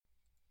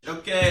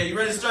Okay, you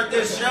ready to start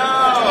this show?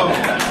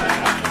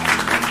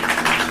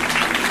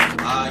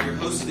 Your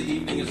host of the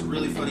evening is a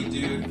really funny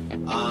dude.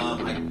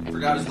 I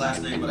forgot his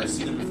last name, but I've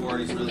seen him before, and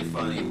he's really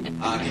funny.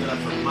 Give it up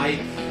for Mike.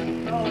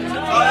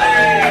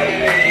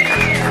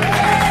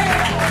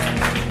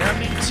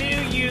 Coming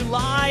to you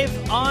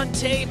live on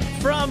tape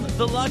from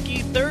the lucky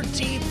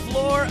 13th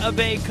floor of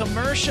a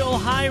commercial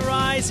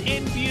high-rise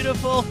in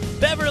beautiful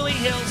Beverly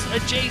Hills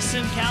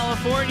adjacent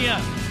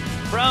California.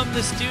 From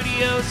the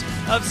studios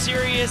of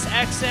Sirius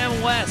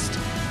XM West,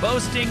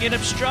 boasting an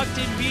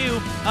obstructed view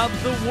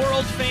of the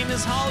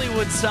world-famous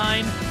Hollywood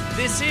sign,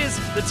 this is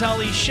The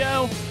Tully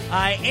Show.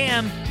 I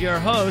am your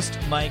host,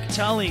 Mike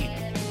Tully.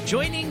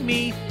 Joining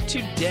me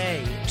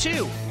today,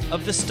 two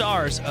of the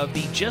stars of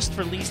the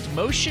just-released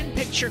motion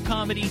picture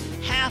comedy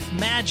Half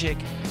Magic,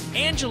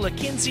 Angela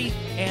Kinsey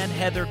and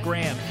Heather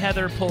Graham.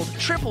 Heather pulled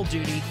triple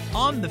duty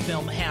on the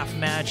film Half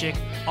Magic,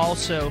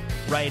 also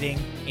writing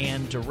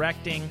and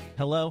directing.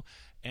 Hello,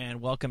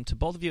 and welcome to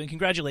both of you, and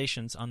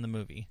congratulations on the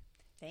movie.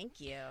 Thank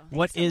you.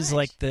 What Thanks so is much.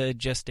 like the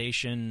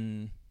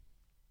gestation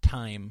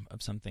time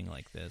of something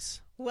like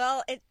this?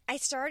 Well, I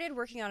started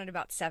working on it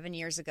about 7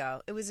 years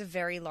ago. It was a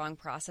very long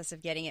process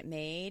of getting it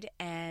made,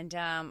 and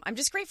I'm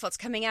just grateful it's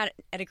coming out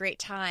at a great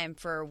time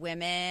for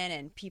women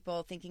and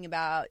people thinking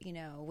about,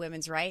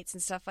 women's rights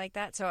and stuff like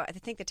that. So I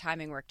think the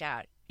timing worked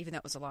out, even though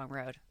it was a long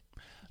road.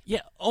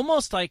 Yeah,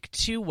 almost like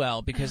too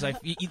well, because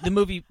the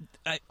movie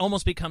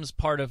almost becomes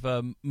part of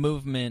a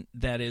movement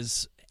that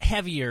is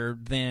heavier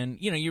than,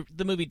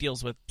 the movie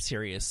deals with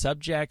serious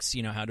subjects,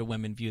 how do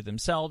women view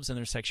themselves and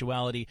their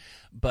sexuality,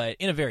 but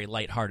in a very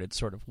lighthearted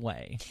sort of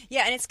way.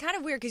 Yeah, and it's kind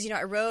of weird because,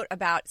 I wrote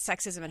about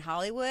sexism in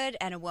Hollywood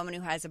and a woman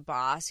who has a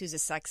boss who's a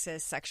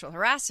sexist sexual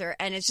harasser,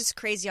 and it's just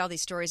crazy all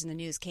these stories in the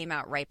news came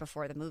out right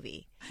before the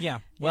movie. Yeah,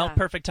 well, Yeah.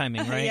 Perfect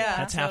timing, right? Yeah,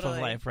 That's half of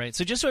totally. life, right?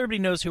 So just so everybody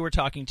knows who we're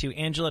talking to,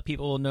 Angela,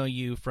 people will know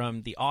you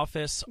from The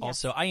Office. Yes.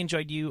 Also, I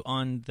enjoyed you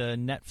on the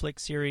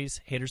Netflix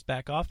series Haters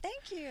Back Off.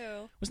 Thank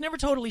you. Was never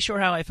totally sure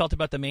how I felt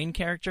about the main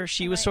character.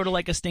 She was Right. sort of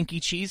like a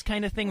stinky cheese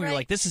kind of thing. We were Right.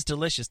 like, this is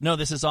delicious. No,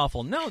 this is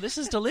awful. No, this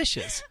is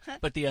delicious.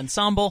 But the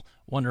ensemble,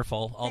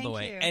 wonderful all the Thank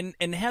way. you.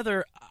 And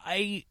Heather,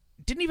 I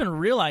didn't even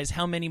realize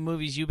how many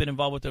movies you've been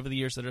involved with over the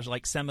years that are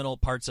like seminal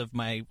parts of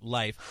my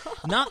life.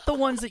 Not the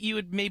ones that you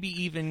would maybe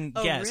even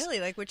Oh, guess. really?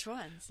 Like which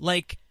ones?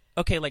 Like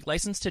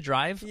License to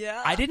Drive.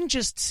 Yeah. I didn't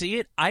just see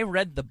it. I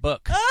read the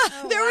book.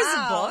 There was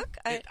wow. a book?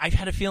 I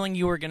had a feeling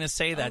you were going to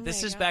say that. Oh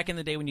This my is God. back in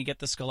the day when you get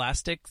the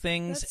Scholastic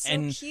things. That's so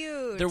and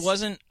cute. there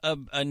wasn't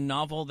a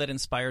novel that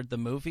inspired the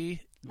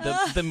movie.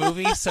 The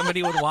movie,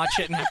 somebody would watch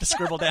it and have to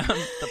scribble down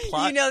the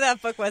plot. that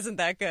book wasn't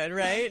that good,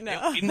 right?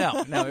 No.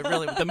 No, it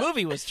really. The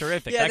movie was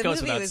terrific. Yeah, that the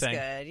goes movie without was saying.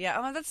 good.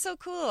 Yeah. Oh, that's so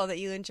cool that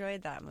you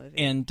enjoyed that movie.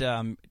 And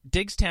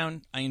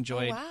Diggstown, I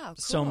enjoyed Oh, wow,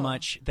 so cool.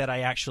 much that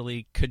I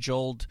actually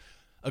cajoled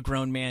a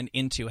grown man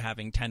into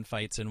having 10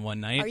 fights in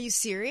one night. Are you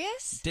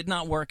serious? Did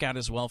not work out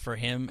as well for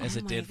him as Oh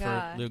it my did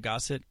God. for Lou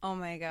Gossett Oh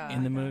my god.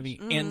 in the movie.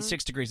 Mhm. And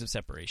 6 Degrees of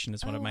Separation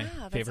is one Oh, of my wow,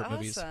 that's favorite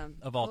movies awesome.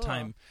 of all Cool.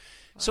 time.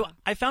 So Wow.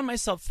 I found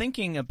myself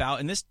thinking about,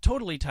 and this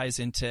totally ties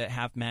into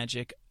Half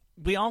Magic.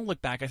 We all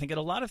look back, I think, at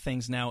a lot of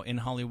things now in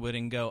Hollywood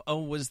and go,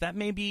 oh, was that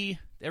maybe...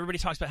 Everybody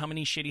talks about how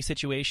many shitty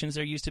situations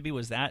there used to be.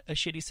 Was that a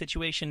shitty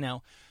situation?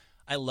 Now,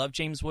 I love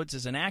James Woods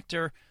as an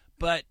actor,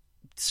 but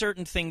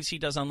certain things he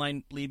does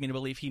online lead me to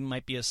believe he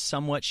might be a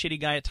somewhat shitty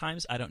guy at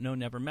times. I don't know,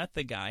 never met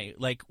the guy.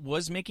 Like,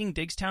 was making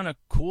Diggstown a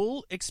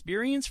cool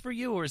experience for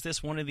you, or is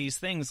this one of these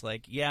things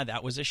like, yeah,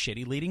 that was a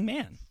shitty leading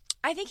man?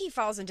 I think he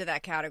falls into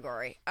that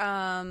category.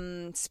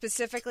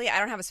 Specifically, I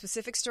don't have a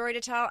specific story to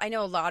tell. I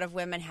know a lot of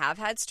women have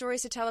had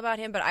stories to tell about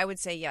him, but I would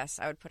say yes,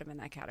 I would put him in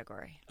that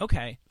category.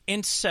 Okay.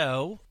 And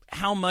so,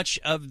 how much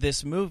of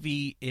this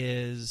movie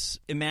is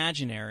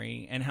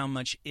imaginary and how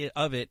much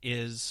of it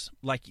is,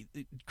 like,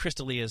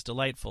 Crystalia is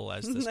delightful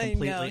as this I know,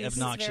 completely he's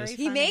obnoxious... very-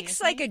 He Funny, makes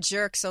isn't like he? a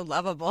jerk so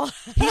lovable.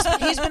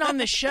 He's been on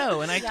this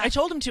show, and I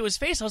told him to his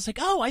face. I was like,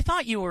 "Oh, I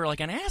thought you were like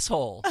an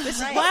asshole.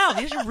 Wow,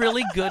 you're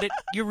really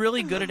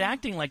good at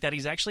acting like that."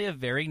 He's actually a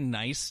very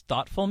nice,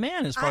 thoughtful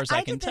man, as far as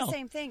I can did tell. the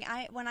same thing.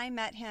 When I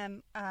met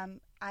him,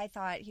 I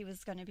thought he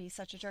was going to be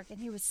such a jerk, and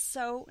he was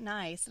so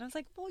nice. And I was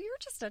like, "Well, you're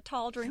just a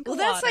tall drink Well, of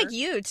that's water." like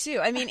you, too.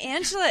 I mean,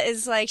 Angela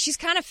is like, she's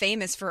kind of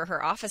famous for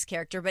her Office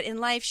character, but in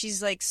life,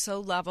 she's like so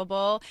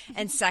lovable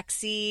and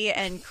sexy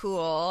and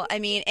cool. I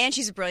mean, and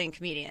she's a brilliant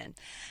comedian.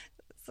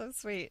 So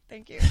sweet.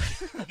 Thank you.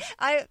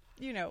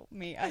 You know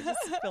me. I just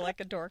feel like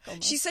a dork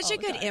almost. She's such all a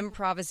the good time.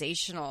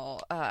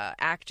 improvisational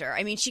actor.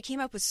 I mean, she came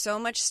up with so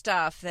much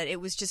stuff that it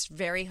was just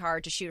very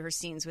hard to shoot her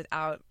scenes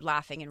without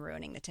laughing and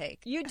ruining the take.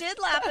 You did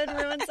laugh and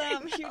ruin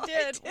some. You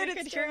did. did. We It's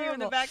could hear you in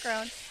the terrible.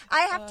 background. I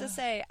have to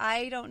say,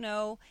 I don't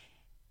know.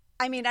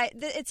 I mean,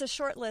 it's a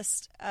short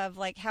list of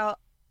like how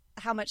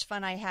how much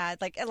fun I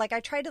had. Like I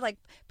tried to like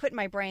put in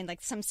my brain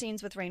like some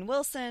scenes with Rainn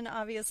Wilson,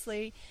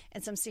 obviously,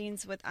 and some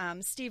scenes with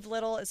Steve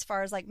Little as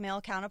far as like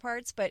male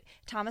counterparts. But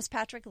Thomas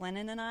Patrick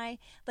Lennon and I,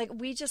 like,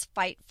 we just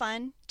fight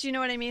fun. Do you know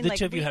what I mean? The like,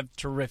 two of you have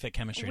terrific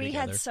chemistry we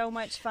together. had so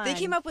much fun. They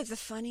came up with the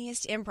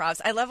funniest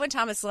improvs. I love when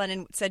Thomas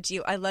Lennon said to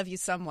you, "I love you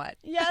somewhat."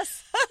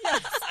 Yes,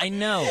 yes. I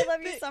know. I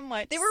love you so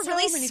much. They were So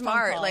really many phone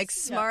smart, calls. like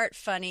Yeah. smart,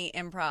 funny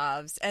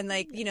improvs, and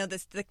like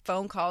the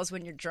phone calls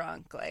when you're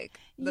drunk, like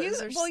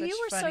those are Well, such you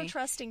were funny. so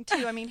trusting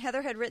too. I mean,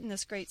 Heather had written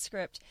this great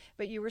script,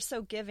 but you were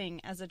so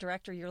giving as a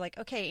director. You're like,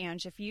 okay,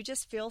 Ange, if you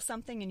just feel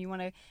something and you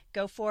want to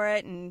go for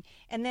it, and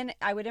then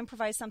I would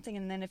improvise something,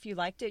 and then if you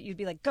liked it, you'd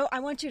be like, go, I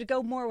want you to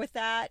go more with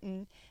that,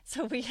 and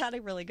so we had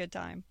a really good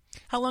time.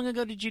 How long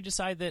ago did you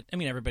decide that? I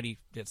mean, everybody,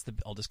 it's the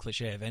oldest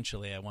cliche,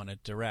 eventually I want to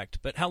direct.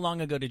 But how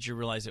long ago did you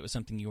realize it was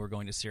something you were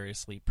going to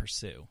seriously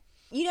pursue?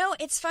 You know,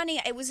 it's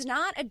funny. It was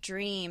not a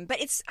dream, but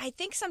I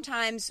think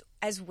sometimes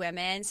as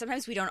women,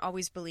 sometimes we don't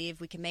always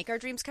believe we can make our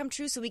dreams come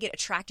true, so we get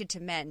attracted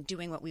to men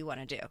doing what we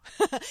want to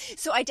do.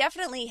 So I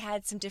definitely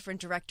had some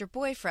different director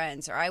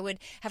boyfriends, or I would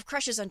have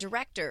crushes on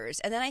directors.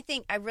 And then I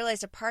think I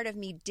realized a part of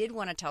me did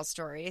want to tell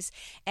stories.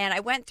 And I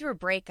went through a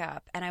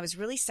breakup, and I was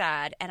really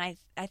sad. And I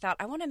thought,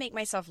 I want to make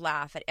myself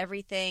laugh at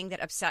everything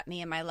that upset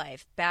me in my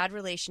life. Bad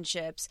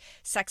relationships,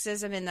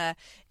 sexism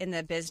in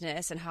the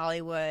business in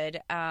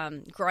Hollywood,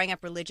 growing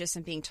up religious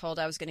and being told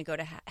I was going to go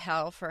to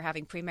hell for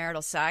having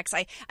premarital sex.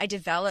 I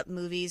developed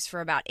movies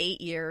for about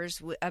 8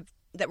 years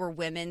that were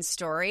women's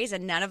stories,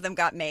 and none of them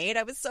got made.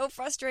 I was so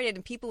frustrated,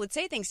 and people would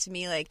say things to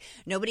me like,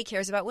 nobody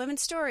cares about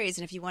women's stories,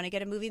 and if you want to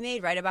get a movie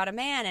made, write about a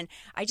man. And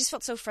I just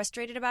felt so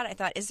frustrated about it. I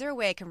thought, is there a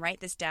way I can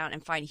write this down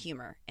and find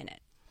humor in it?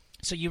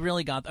 So you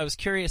really got. I was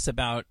curious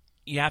about.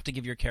 You have to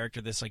give your character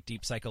this like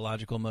deep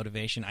psychological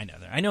motivation. I know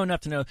that. I know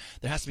enough to know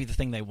there has to be the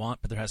thing they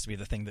want, but there has to be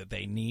the thing that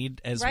they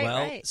need as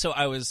well. Right. So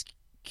I was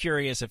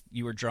curious if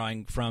you were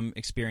drawing from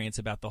experience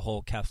about the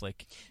whole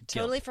Catholic guilt.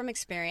 Totally from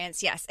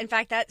experience, yes. In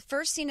fact, that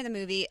first scene of the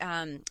movie,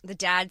 the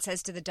dad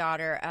says to the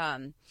daughter,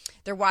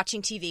 they're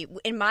watching TV.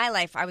 In my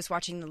life, I was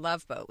watching The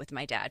Love Boat with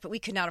my dad, but we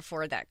could not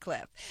afford that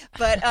clip.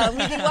 But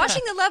we'd be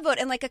watching The Love Boat,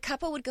 and like a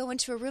couple would go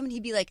into a room, and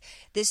he'd be like,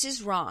 this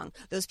is wrong.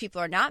 Those people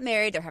are not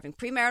married. They're having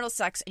premarital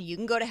sex, and you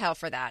can go to hell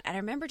for that. And I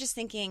remember just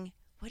thinking,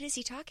 what is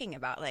he talking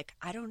about? Like,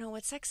 I don't know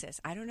what sex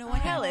is. I don't know what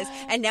hell is.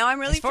 And now I'm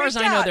really As far as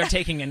freaked I know, out. they're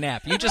taking a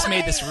nap. You just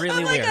made this really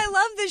I'm like, weird. I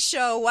love this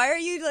show. Why are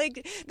you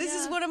like, this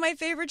is one of my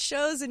favorite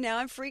shows, and now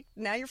I'm freaked.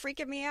 Now you're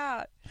freaking me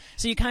out.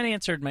 So you kind of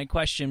answered my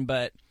question,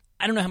 but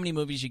I don't know how many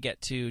movies you get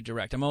to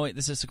direct.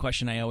 This is a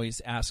question I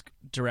always ask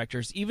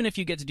directors. Even if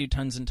you get to do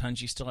tons and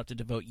tons, you still have to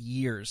devote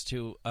years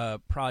to a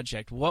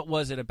project. What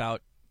was it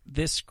about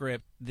this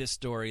script, this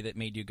story that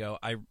made you go,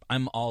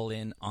 I'm all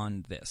in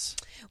on this?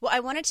 Well,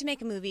 I wanted to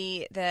make a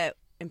movie that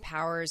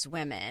empowers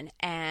women,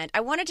 and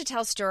I wanted to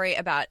tell a story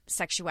about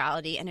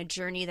sexuality and a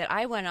journey that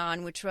I went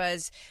on, which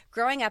was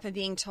growing up and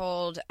being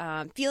told,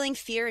 feeling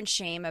fear and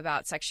shame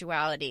about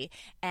sexuality,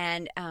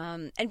 and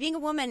being a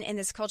woman in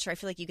this culture. I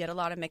feel like you get a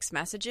lot of mixed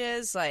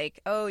messages, like,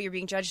 oh, you're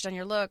being judged on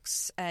your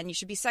looks, and you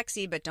should be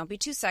sexy, but don't be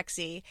too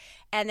sexy.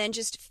 And then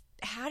just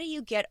how do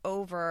you get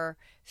over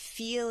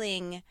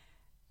feeling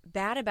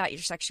bad about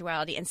your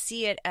sexuality and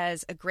see it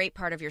as a great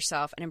part of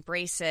yourself and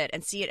embrace it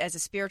and see it as a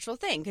spiritual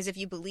thing? Because if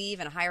you believe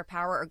in a higher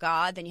power or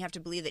God, then you have to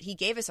believe that he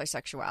gave us our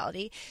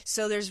sexuality.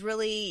 So there's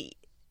really,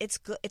 it's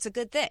a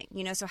good thing,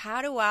 you know? So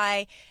how do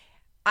I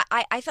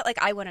felt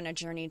like I went on a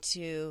journey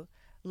to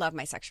love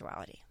my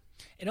sexuality.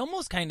 It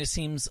almost kind of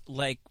seems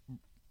like,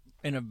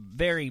 in a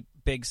very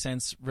big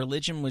sense,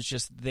 religion was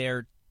just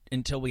there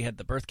until we had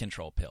the birth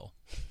control pill.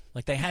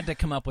 Like, they had to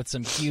come up with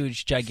some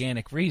huge,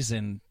 gigantic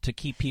reason to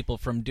keep people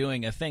from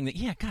doing a thing that,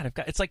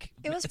 it's like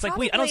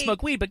weed. I don't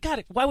smoke weed, but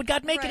God, why would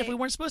God make it if we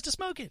weren't supposed to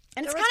smoke it?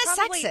 And it's There kind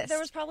was of sexist. There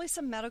was probably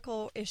some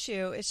medical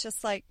issue. It's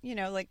just like,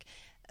 like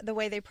the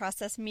way they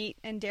process meat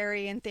and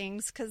dairy and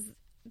things,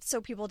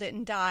 so people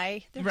didn't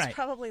die. There was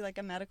probably like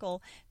a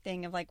medical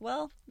thing of like,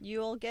 well,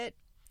 you'll get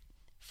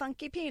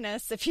funky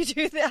penis if you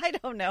do that. I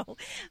don't know.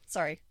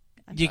 Sorry.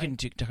 You can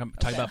talk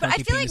about But I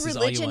funky feel like penises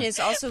religion all you is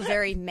also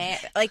very man.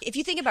 Like, if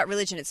you think about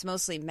religion, it's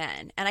mostly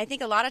men, and I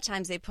think a lot of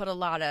times they put a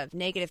lot of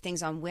negative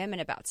things on women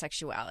about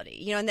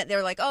sexuality. And that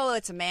they're like, "Oh,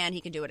 it's a man; he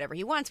can do whatever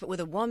he wants." But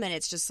with a woman,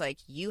 it's just like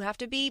you have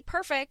to be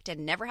perfect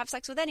and never have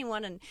sex with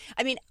anyone. And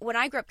I mean, when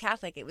I grew up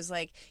Catholic, it was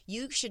like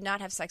you should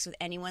not have sex with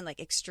anyone. Like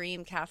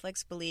extreme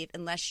Catholics believe,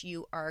 unless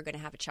you are going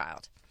to have a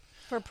child.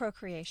 For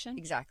procreation.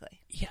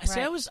 Exactly. Yeah,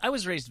 see, I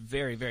was raised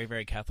very, very,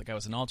 very Catholic. I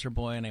was an altar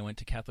boy, and I went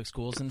to Catholic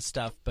schools and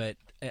stuff, but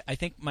I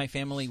think my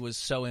family was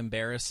so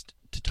embarrassed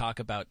to talk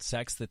about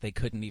sex that they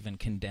couldn't even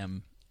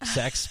condemn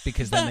sex,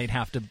 because then they'd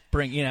have to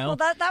bring, Well,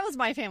 that was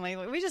my family.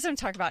 We just don't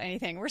talk about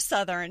anything. We're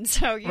Southern,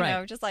 so, you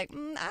know, just like,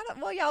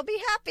 y'all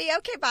be happy.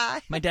 Okay,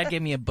 bye. My dad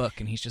gave me a book,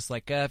 and he's just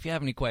like, if you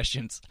have any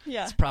questions,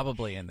 it's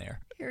probably in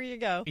there. Here you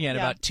go. Yeah, and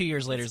about 2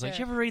 years later, he's like, did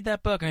you ever read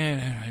that book?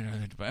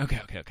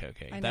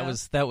 Okay. That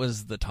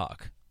was the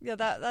talk. Yeah,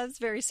 that's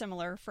very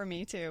similar for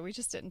me, too. We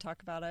just didn't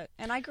talk about it.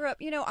 And I grew up,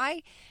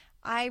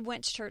 I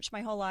went to church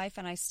my whole life,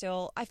 and I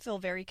feel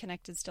very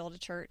connected still to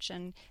church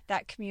and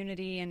that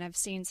community, and I've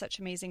seen such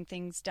amazing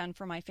things done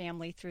for my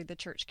family through the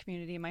church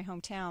community in my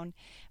hometown.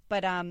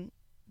 But I'm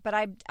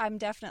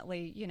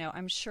definitely,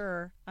 I'm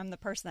sure I'm the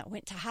person that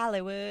went to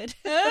Hollywood,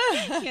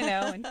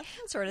 and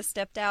sort of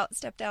stepped out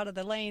of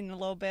the lane a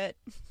little bit.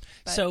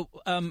 But. So,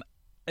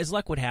 as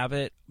luck would have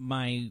it,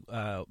 my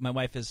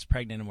wife is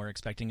pregnant and we're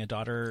expecting a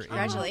daughter.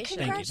 Congratulations!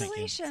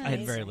 Congratulations! Thank you. I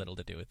had very little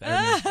to do with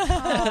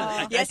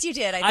that. Yes, you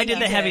did. I did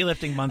the heavy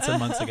lifting months and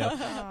months ago.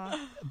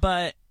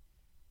 But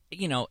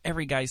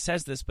every guy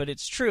says this, but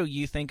it's true.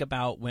 You think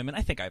about women.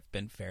 I think I've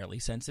been fairly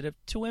sensitive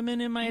to women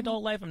in my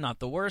adult life. I'm not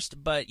the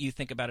worst, but you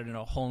think about it in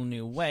a whole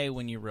new way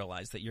when you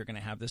realize that you're going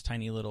to have this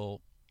tiny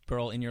little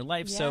girl in your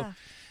life. Yeah. So,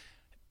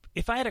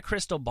 if I had a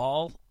crystal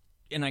ball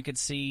and I could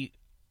see.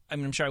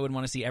 I'm sure I wouldn't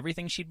want to see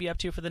everything she'd be up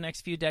to for the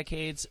next few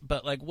decades,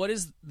 but what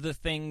is the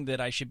thing that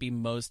I should be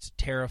most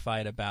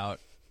terrified about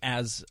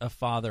as a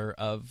father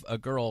of a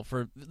girl?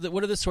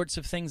 What are the sorts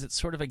of things that's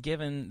sort of a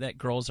given that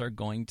girls are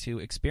going to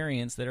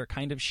experience that are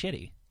kind of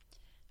shitty?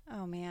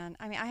 Oh man,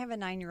 I have a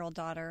 9-year-old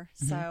daughter,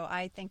 so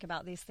I think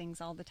about these things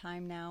all the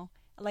time now.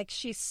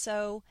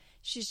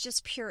 She's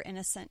just pure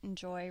innocent and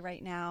joy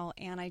right now,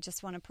 and I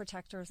just want to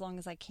protect her as long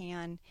as I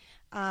can,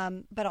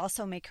 but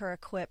also make her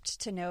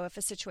equipped to know if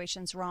a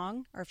situation's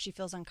wrong or if she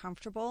feels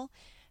uncomfortable,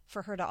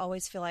 for her to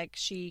always feel like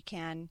she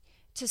can,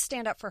 to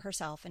stand up for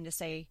herself and to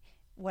say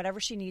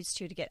whatever she needs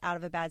to get out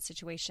of a bad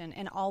situation,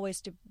 and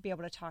always to be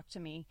able to talk to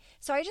me.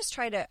 So I just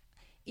try to,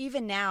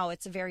 even now,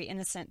 it's a very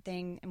innocent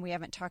thing and we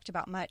haven't talked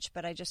about much,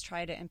 but I just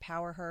try to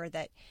empower her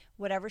that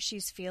whatever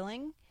she's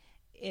feeling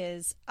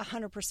is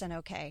 100%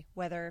 okay,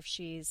 whether if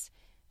she's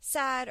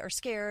sad or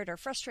scared or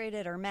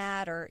frustrated or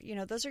mad or,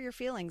 those are your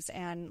feelings,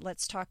 and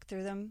let's talk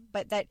through them.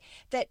 But that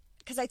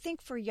because I think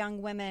for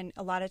young women,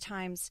 a lot of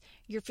times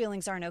your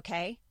feelings aren't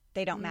okay.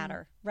 They don't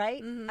matter,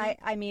 right?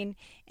 I mean,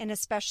 and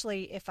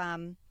especially if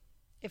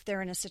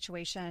they're in a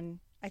situation,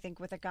 I think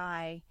with a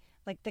guy,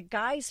 like the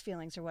guy's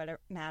feelings are what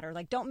matter.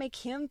 Like, don't make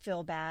him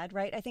feel bad,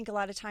 right? I think a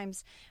lot of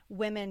times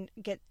women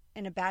get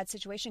in a bad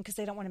situation because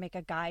they don't want to make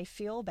a guy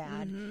feel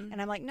bad.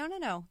 And I'm like,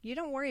 no, you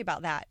don't worry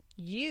about that.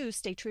 You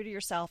stay true to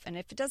yourself, and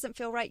if it doesn't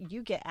feel right,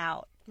 you get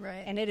out.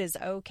 Right. And it is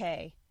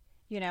okay,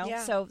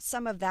 Yeah. So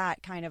some of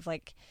that kind of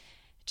like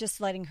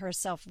just letting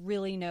herself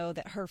really know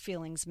that her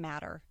feelings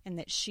matter and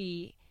that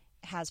she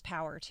has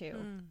power too.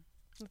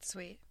 That's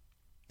sweet.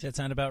 Does that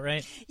sound about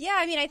right? Yeah,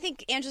 I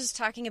think Angela's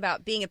talking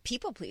about being a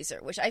people pleaser,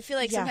 which I feel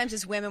like sometimes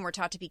as women we're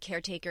taught to be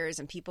caretakers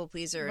and people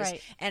pleasers,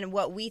 right. And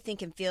what we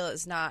think and feel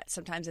is not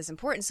sometimes as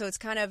important. So it's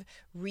kind of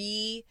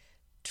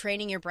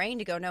retraining your brain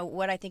to go, no,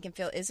 what I think and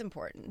feel is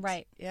important.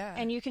 Right. Yeah.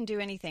 And you can do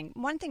anything.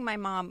 One thing my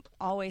mom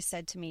always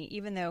said to me,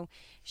 even though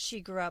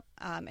she grew up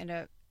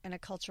in a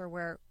culture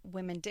where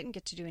women didn't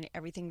get to do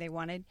everything they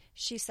wanted,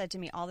 she said to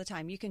me all the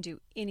time, you can do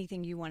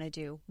anything you want to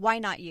do. Why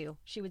not you?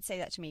 She would say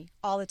that to me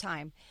all the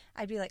time.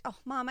 I'd be like, oh,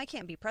 Mom, I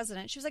can't be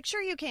president. She was like,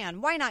 sure you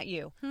can. Why not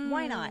you?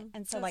 Why not?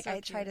 And so I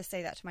try to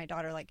say that to my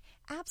daughter, like,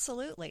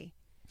 absolutely.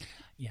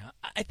 Yeah,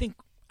 I think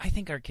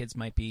our kids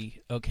might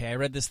be okay. I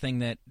read this thing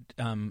that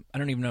I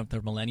don't even know if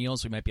they're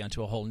millennials. We might be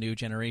onto a whole new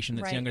generation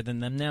that's right. younger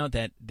than them now,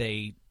 that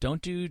they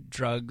don't do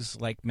drugs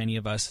like many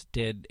of us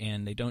did,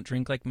 and they don't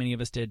drink like many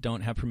of us did,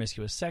 don't have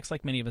promiscuous sex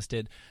like many of us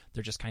did.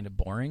 They're just kind of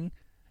boring.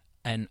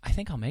 And I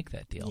think I'll make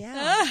that deal. Yeah,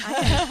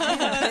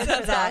 I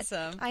That's that.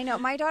 awesome. I know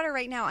my daughter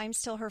right now. I'm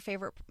still her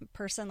favorite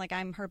person. Like,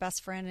 I'm her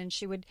best friend, and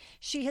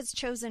she has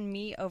chosen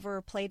me over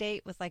a play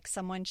date with like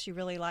someone she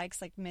really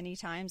likes, like many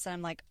times. And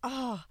I'm like,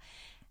 oh,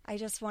 I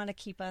just want to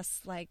keep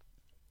us like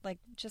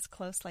just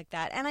close like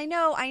that. And I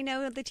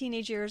know the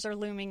teenage years are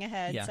looming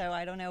ahead. Yeah. So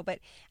I don't know, but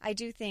I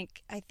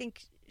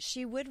think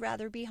she would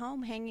rather be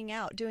home hanging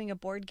out doing a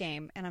board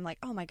game. And I'm like,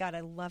 oh my God, I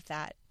love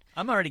that.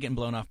 I'm already getting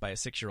blown off by a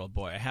 6-year-old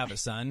boy. I have a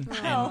son,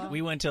 and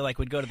we went to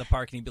we'd go to the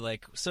park, and he'd be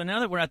like, so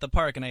now that we're at the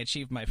park and I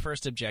achieved my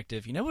first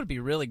objective, what would be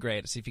really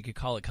great is if you could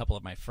call a couple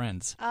of my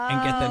friends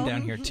and get them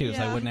down here too,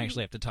 so I wouldn't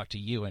actually have to talk to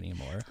you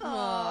anymore.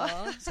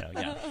 Aww. So,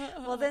 yeah.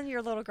 Well, then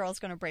your little girl's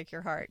going to break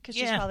your heart because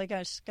she's probably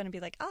going to be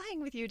like, I'll hang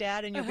with you,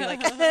 Dad. And you'll be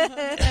like,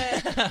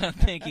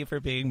 thank you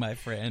for being my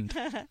friend.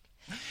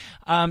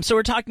 So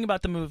we're talking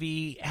about the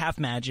movie Half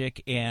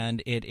Magic,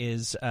 and it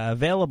is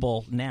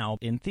available now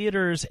in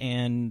theaters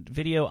and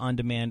video on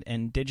demand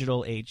and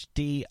digital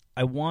HD.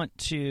 I want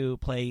to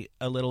play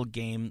a little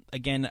game.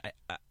 Again,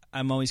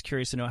 I'm always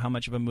curious to know how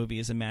much of a movie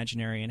is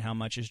imaginary and how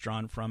much is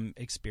drawn from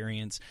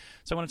experience.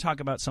 So I want to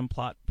talk about some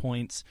plot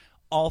points,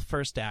 all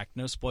first act,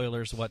 no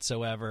spoilers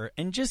whatsoever,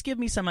 and just give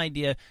me some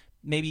idea.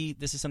 Maybe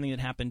this is something that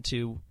happened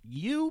to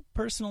you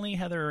personally,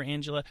 Heather or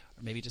Angela,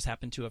 or maybe it just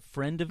happened to a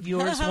friend of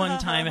yours one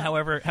time,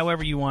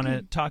 however you want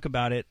to talk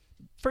about it.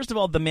 First of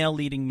all, the male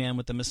leading man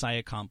with the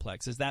Messiah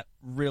complex, is that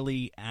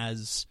really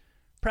as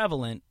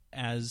prevalent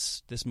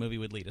as this movie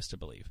would lead us to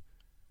believe?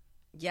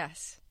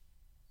 Yes.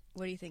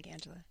 What do you think,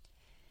 Angela?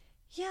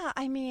 Yeah,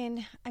 I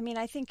mean,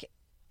 I think,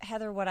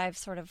 Heather, what I've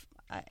sort of,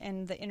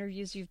 in the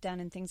interviews you've done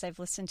and things I've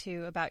listened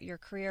to about your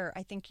career,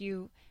 I think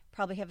you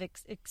probably have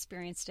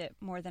experienced it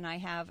more than I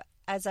have.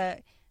 as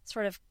a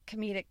sort of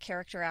comedic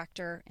character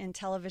actor in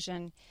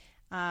television,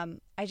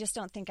 I just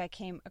don't think I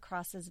came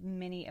across as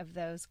many of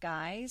those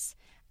guys.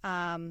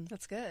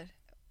 That's good.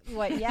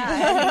 What? Yeah,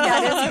 I think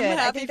that is good.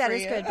 I think that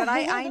is good. But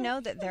I know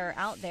that they're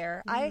out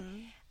there.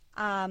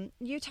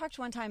 You talked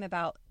one time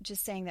about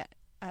just saying that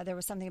there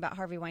was something about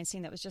Harvey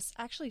Weinstein that was just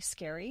actually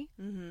scary,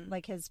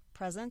 like his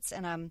presence.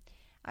 And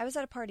I was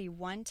at a party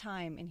one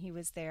time, and he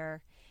was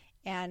there,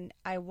 and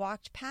I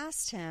walked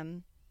past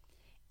him.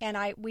 And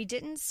we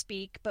didn't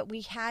speak, but we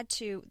had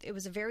to. It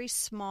was a very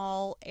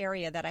small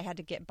area that I had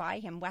to get by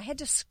him. I had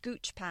to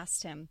scooch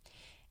past him.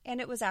 And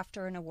it was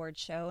after an award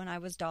show, and I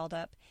was dolled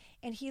up.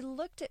 And he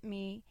looked at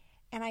me,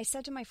 and I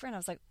said to my friend, I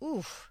was like,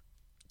 oof,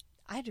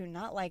 I do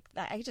not like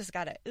that. I just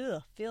got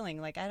a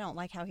feeling like I don't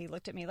like how he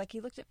looked at me. Like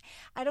he looked at,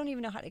 I don't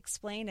even know how to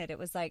explain it. It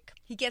was like.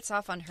 He gets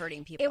off on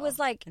hurting people. It was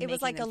like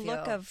a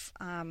look of,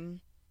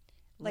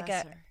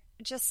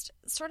 just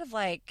sort of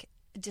like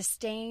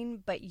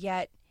disdain, but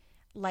yet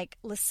like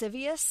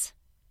lascivious,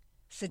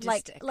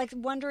 sadistic, like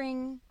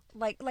wondering,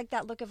 like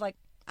that look of like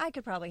I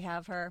could probably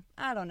have her.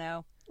 I don't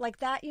know, like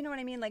that. You know what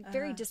I mean? Like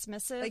very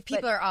dismissive. Like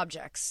people are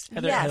objects.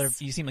 Heather,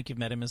 you seem like you've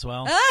met him as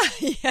well.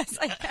 Yes,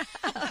 I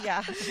have.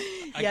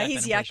 Yeah,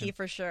 he's yucky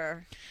for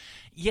sure.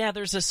 Yeah,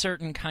 there's a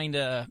certain kind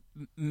of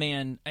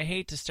man. I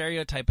hate to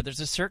stereotype, but there's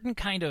a certain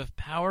kind of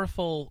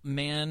powerful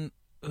man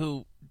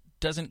who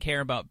doesn't care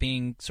about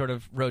being sort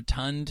of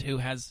rotund,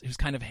 who's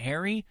kind of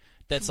hairy.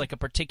 That's like a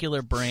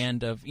particular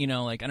brand of,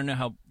 like, I don't know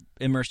how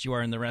immersed you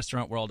are in the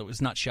restaurant world. It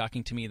was not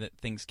shocking to me that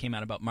things came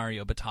out about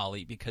Mario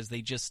Batali because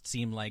they just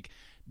seem like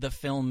the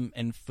film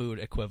and food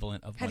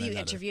equivalent of one another. Have you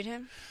interviewed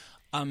him?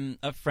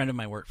 A friend of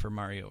mine worked for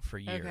Mario for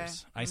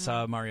years. Okay. I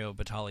saw Mario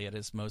Batali at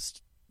his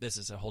most. This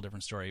is a whole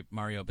different story.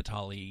 Mario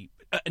Batali,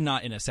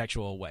 not in a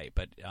sexual way,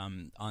 but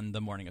on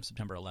the morning of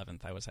September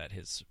 11th, I was at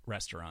his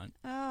restaurant.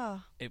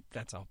 Oh.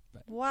 That's all.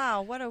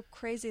 Wow, what a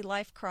crazy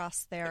life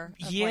cross there.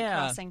 Of like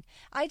crossing.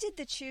 I did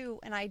the Chew,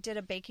 and I did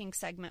a baking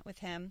segment with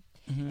him,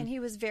 and he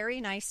was very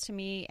nice to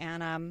me,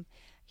 and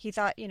he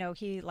thought,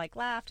 he like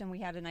laughed, and we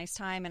had a nice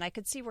time, and I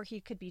could see where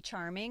he could be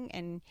charming,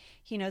 and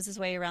he knows his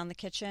way around the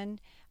kitchen.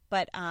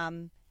 But,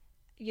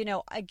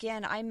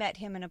 again, I met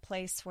him in a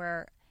place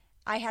where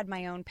I had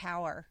my own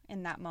power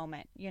in that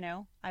moment,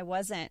 I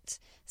wasn't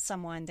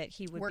someone that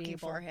he would working be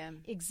able for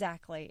him.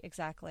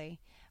 Exactly.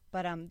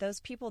 But those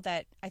people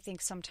that I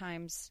think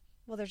sometimes,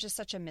 there's just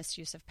such a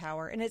misuse of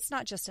power, and it's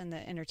not just in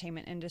the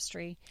entertainment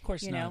industry. Of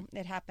course not.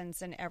 It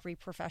happens in every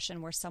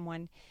profession where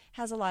someone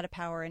has a lot of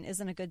power and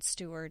isn't a good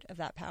steward of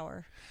that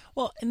power.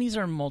 Well, and these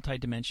are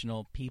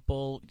multidimensional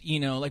people.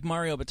 Like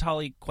Mario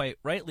Batali quite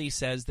rightly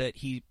says that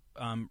he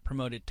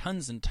promoted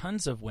tons and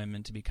tons of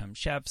women to become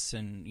chefs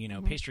and,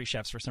 pastry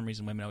chefs. For some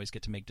reason, women always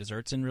get to make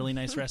desserts in really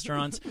nice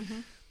restaurants.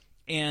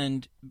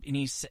 And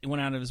he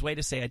went out of his way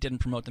to say, I didn't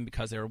promote them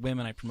because they were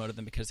women. I promoted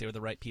them because they were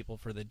the right people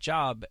for the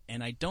job.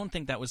 And I don't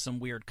think that was some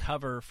weird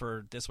cover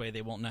for this way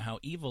they won't know how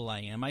evil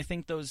I am. I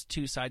think those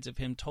two sides of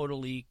him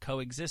totally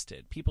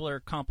coexisted. People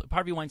are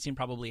Harvey Weinstein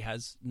probably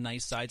has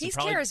nice sides. He's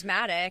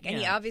charismatic, and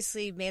he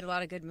obviously made a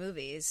lot of good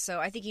movies. So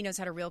I think he knows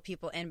how to reel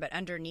people in. But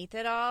underneath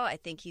it all, I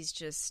think he's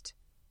just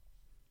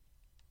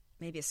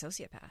maybe a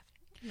sociopath.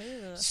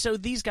 So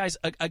these guys,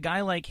 a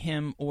guy like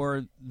him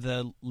or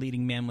the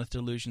leading man with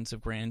delusions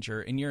of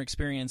grandeur, in your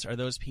experience, are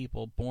those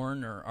people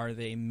born or are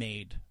they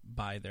made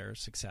by their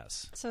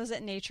success? So is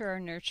it nature or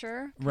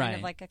nurture? Kind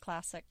of like a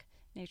classic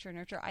nature or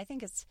nurture. I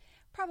think it's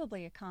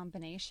probably a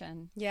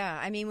combination. Yeah.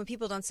 I mean, when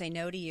people don't say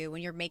no to you,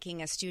 when you're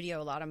making a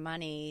studio a lot of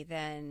money,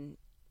 then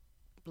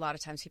a lot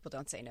of times people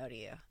don't say no to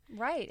you.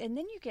 Right. And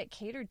then you get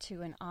catered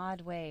to in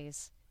odd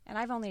ways. And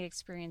I've only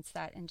experienced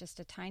that in just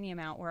a tiny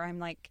amount where I'm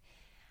like,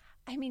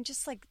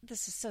 just like,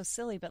 this is so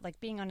silly, but like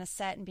being on a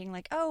set and being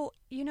like, oh,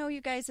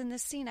 you guys, in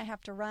this scene I have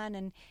to run,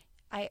 and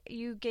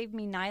you gave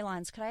me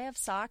nylons. Could I have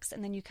socks?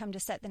 And then you come to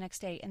set the next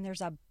day and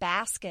there's a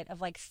basket of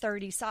like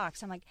 30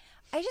 socks. I'm like,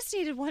 I just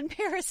needed one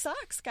pair of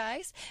socks,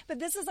 guys. But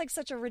this is like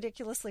such a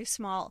ridiculously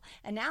small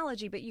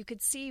analogy, but you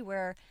could see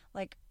where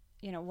like,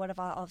 what if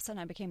all of a sudden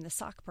I became the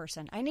sock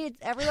person? I need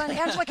everyone.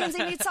 Angela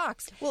Kinsey needs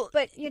socks. Well,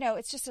 but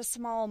it's just a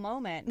small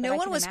moment. No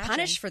one was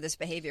punished for this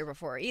behavior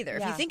before either.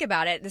 Yeah. If you think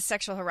about it, this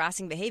sexual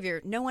harassing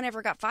behavior, no one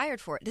ever got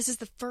fired for it. This is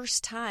the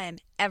first time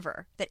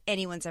ever that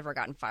anyone's ever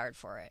gotten fired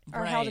for it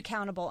or held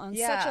accountable on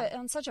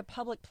such a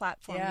public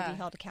platform to be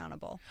held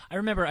accountable. I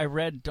remember I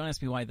read, don't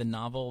ask me why, the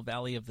novel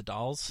Valley of the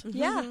Dolls. Mm-hmm.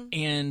 Yeah,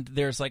 and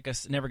there's like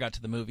never got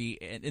to the movie,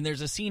 and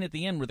there's a scene at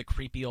the end where the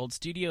creepy old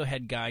studio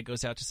head guy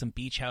goes out to some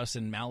beach house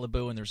in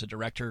Malibu, and there's a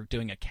director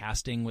doing a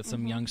casting with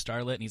some young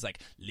starlet, and he's like,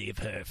 leave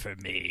her for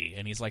me,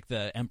 and he's like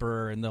the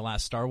emperor in the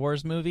last Star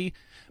Wars movie.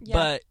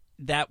 But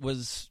that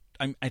was,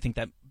 I think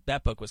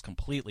that book was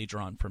completely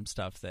drawn from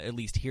stuff that, at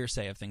least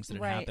hearsay of things that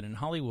had happened in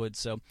Hollywood.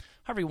 So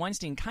Harvey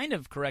Weinstein kind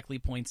of correctly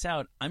points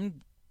out,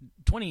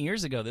 20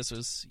 years ago,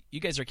 you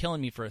guys are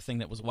killing me for a thing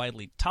that was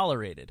widely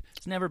tolerated.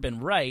 It's never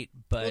been right,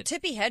 but... Well,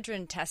 Tippi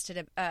Hedren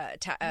tested,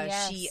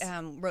 she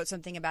wrote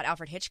something about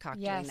Alfred Hitchcock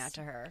doing that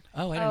to her.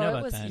 Oh, I didn't know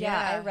about that.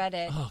 Yeah, I read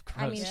it. Oh,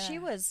 gross. She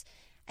was,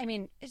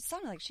 it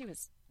sounded like she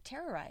was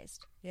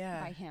terrorized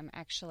by him,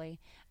 actually.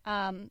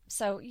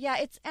 So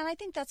yeah, and I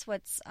think that's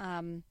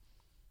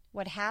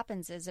what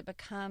happens is it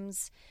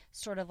becomes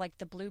sort of like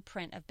the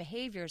blueprint of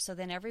behavior. So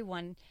then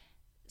everyone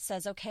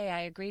says, okay,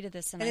 I agree to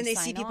this, and then they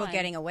sign see people on.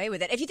 getting away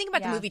with it. If you think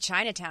about the movie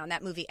Chinatown,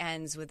 that movie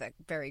ends with a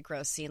very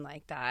gross scene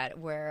like that,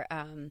 where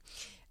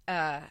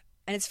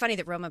and it's funny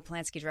that Roman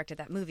Polanski directed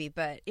that movie,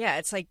 but yeah,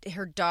 it's like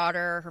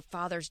her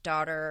father's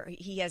daughter.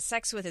 He has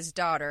sex with his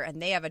daughter,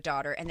 and they have a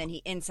daughter, and then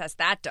he incests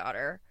that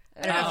daughter.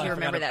 I don't know if you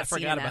remember that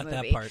scene in that movie.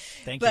 That part.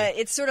 Thank you. But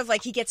it's sort of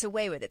like he gets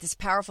away with it. This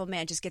powerful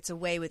man just gets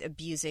away with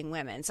abusing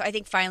women. So I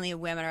think finally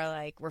women are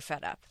like, we're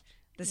fed up.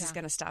 This is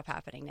going to stop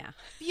happening now.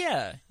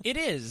 Yeah, it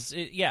is.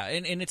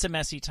 And it's a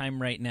messy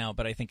time right now,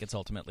 but I think it's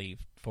ultimately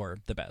for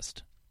the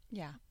best.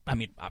 Yeah. I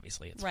mean,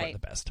 obviously, it's for the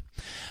best.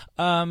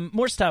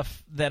 More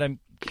stuff that I'm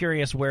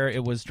curious where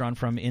it was drawn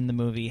from in the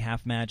movie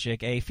Half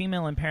Magic, a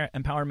female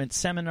empowerment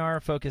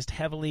seminar focused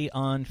heavily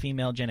on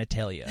female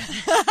genitalia.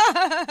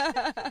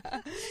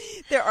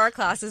 There are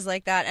classes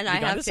like that, and I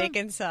have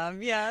taken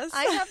some, yes.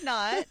 I have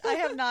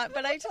not.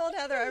 But I told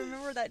Heather, I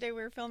remember that day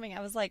we were filming,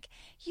 I was like,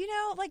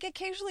 like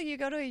occasionally you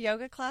go to a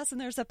yoga class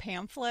and there's a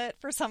pamphlet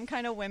for some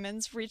kind of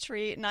women's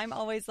retreat, and I'm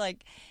always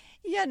like,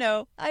 yeah,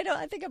 no,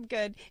 I think I'm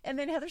good. And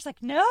then Heather's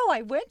like, no,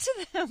 I went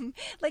to them.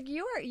 Like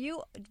you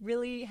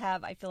really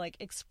have, I feel like,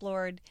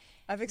 explored.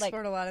 I've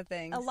explored a lot of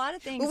things.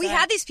 Well, we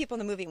had these people in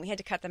the movie and we had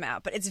to cut them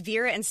out, but it's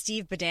Vera and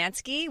Steve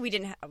Bodansky.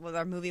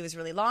 Our movie was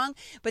really long,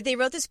 but they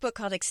wrote this book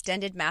called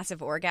Extended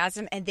Massive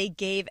Orgasm, and they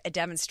gave a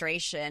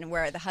demonstration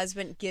where the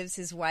husband gives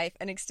his wife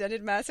an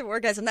extended massive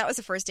orgasm. That was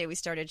the first day we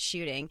started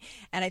shooting,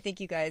 and I think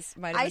you guys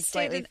might have been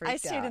slightly freaked out. I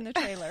stayed in the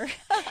trailer.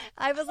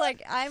 I was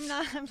like, I'm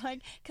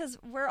like, because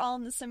we're all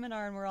in the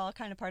seminar and we're all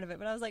kind of part of it,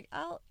 but I was like,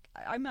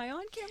 am I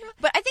on camera?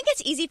 But I think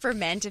it's easy for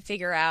men to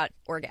figure out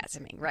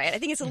orgasming, right? I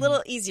think it's a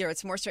little easier.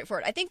 It's more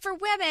straightforward. I think for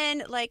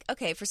women,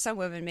 for some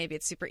women, maybe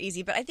it's super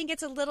easy, but I think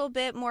it's a little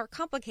bit more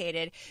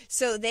complicated.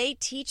 So they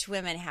teach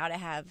women how to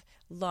have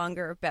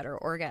longer, better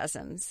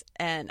orgasms.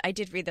 And I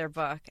did read their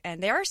book,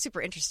 and they are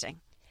super interesting.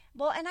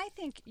 Well, and I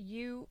think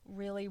you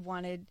really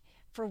wanted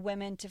for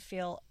women to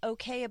feel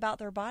okay about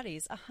their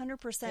bodies,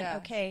 100%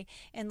 okay.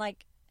 And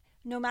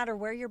no matter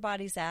where your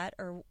body's at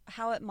or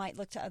how it might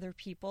look to other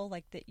people,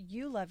 that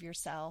you love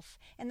yourself.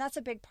 And that's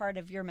a big part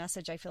of your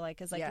message, I feel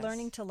like, is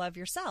learning to love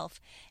yourself.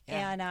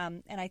 Yeah.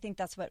 And I think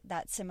that's what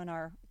that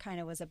seminar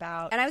kind of was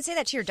about. And I would say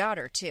that to your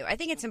daughter, too. I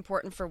think it's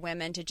important for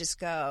women to just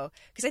go,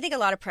 because I think a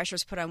lot of pressure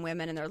is put on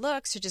women and their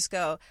looks to just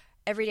go,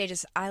 every day,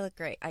 I look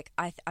great.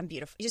 I'm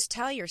beautiful. You just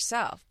tell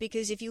yourself,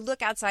 because if you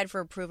look outside for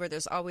approval,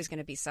 there's always going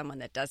to be someone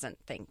that doesn't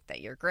think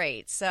that you're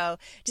great. So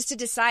just to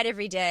decide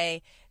every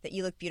day that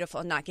you look beautiful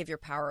and not give your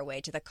power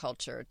away to the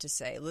culture to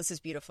say, well, this is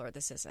beautiful or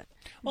this isn't.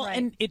 Well,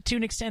 and to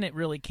an extent, it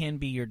really can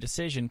be your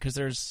decision, because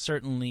there's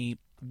certainly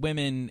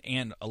women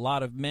and a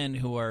lot of men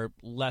who are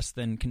less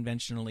than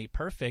conventionally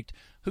perfect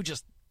who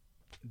just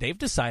they've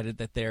decided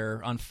that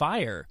they're on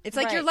fire. It's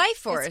like your life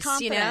force,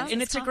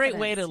 and it's a great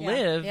way to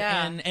live.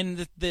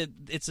 And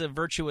it's a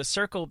virtuous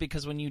circle,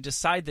 because when you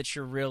decide that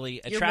you're really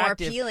attractive, you're more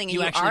appealing,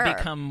 you actually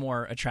become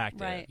more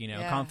attractive. Right.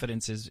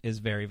 Confidence is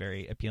very,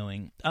 very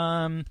appealing.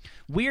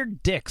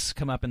 Weird dicks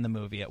come up in the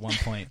movie at one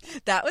point.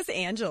 That was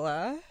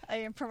Angela.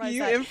 I improvised.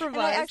 You that. improvised.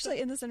 And I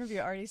actually in this interview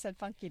already said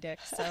funky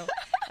dicks, so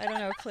I don't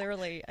know.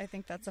 Clearly, I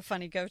think that's a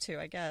funny go-to,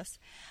 I guess.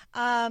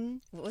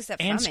 What was that?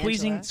 And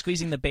from,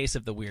 squeezing the base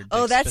of the weird.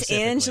 Oh, that's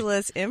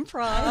Angela's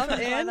improv.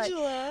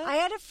 Angela. I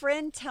had a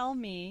friend tell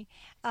me,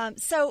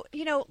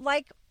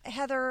 like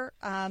Heather,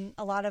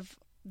 a lot of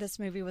this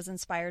movie was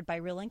inspired by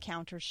real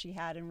encounters she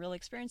had and real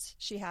experience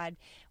she had.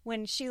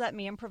 When she let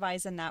me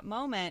improvise in that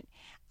moment,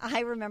 I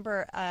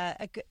remember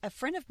a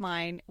friend of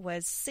mine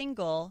was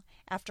single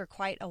after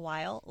quite a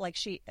while.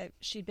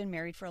 She'd been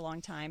married for a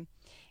long time,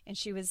 and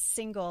she was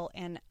single,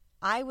 and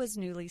I was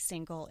newly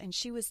single, and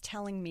she was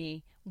telling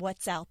me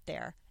what's out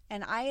there.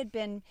 And I'd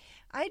been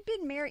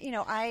married,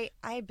 I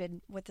had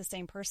been with the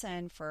same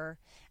person for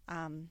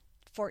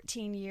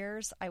 14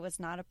 years. I was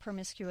not a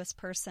promiscuous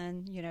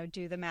person,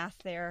 do the math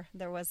there.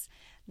 There was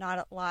not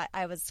a lot.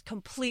 I was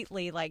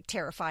completely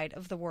terrified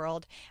of the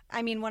world.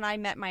 I mean, when I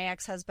met my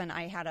ex-husband,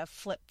 I had a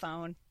flip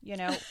phone,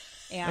 and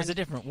it was a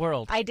different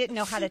world. I didn't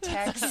know how to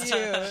text, so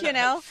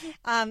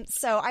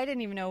I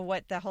didn't even know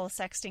what the whole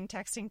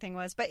texting thing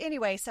was. But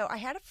anyway, so I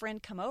had a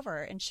friend come over,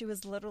 and she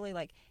was literally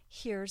like,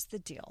 here's the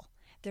deal.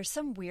 There's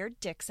some weird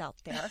dicks out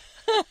there. And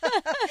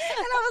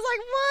I was like,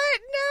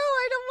 what? No,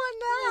 I don't want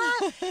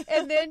that.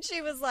 And then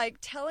she was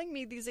telling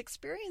me these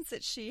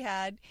experiences she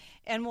had.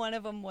 And one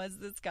of them was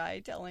this guy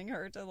telling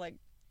her to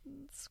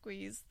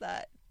squeeze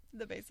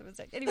the base of his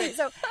dick. Anyway,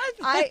 so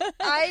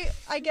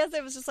I guess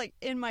it was just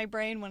in my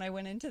brain when I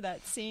went into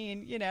that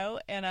scene,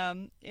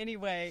 and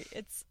anyway,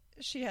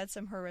 she had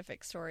some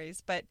horrific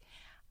stories, but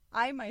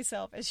I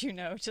myself, as you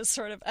know, just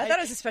sort of... I thought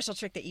it was a special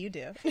trick that you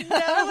do.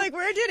 No.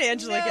 Where did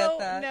Angela get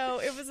that? No,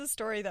 it was a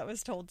story that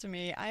was told to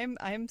me.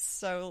 I'm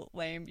so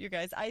lame, you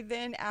guys.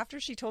 After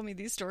she told me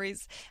these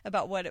stories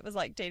about what it was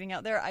like dating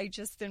out there, I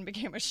just then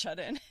became a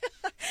shut-in.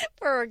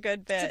 for a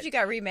good bit. Except you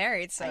got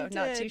remarried, so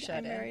not too shut I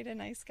in. married a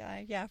nice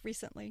guy. Yeah,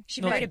 recently.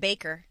 She married a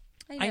baker.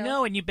 I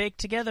know, and you bake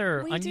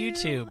together on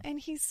YouTube. And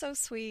he's so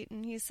sweet,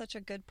 and he's such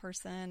a good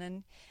person.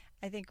 And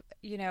I think,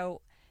 you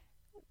know,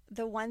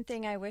 the one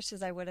thing I wish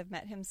is I would have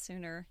met him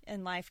sooner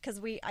in life,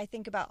 because I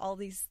think about all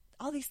these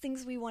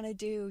things we want to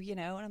do, you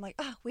know, and I'm like,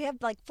 oh, we have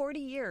like 40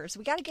 years.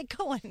 We got to get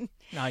going.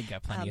 No, I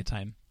got plenty of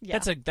time. Yeah.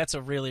 That's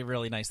a really,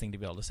 really nice thing to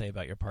be able to say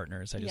about your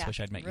partners. I just wish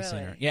I'd met you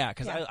sooner. Yeah,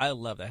 because I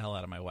love the hell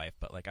out of my wife,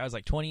 but like I was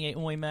like 28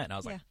 when we met, and I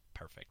was like,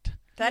 perfect.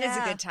 That is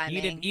a good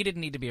timing. You didn't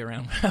need to be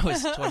around when I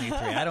was 23.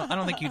 I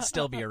don't think you'd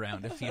still be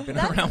around if you'd been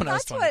around when I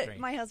was 23. That's what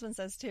my husband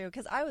says too,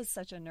 because I was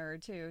such a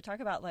nerd too. Talk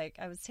about like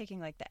I was taking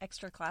like the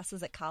extra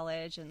classes at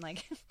college, and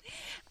like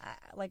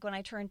like when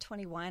I turned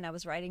 21, I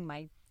was writing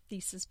my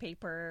thesis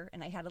paper,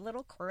 and I had a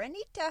little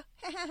coronita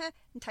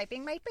and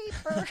typing my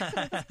paper.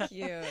 That's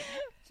cute.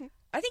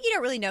 I think you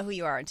don't really know who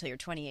you are until you're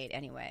 28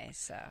 anyway,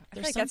 so I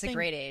feel like that's a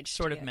great age.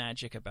 Sort of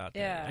magic about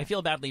that. I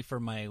feel badly for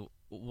my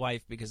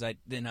wife because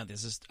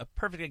this is a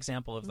perfect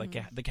example of like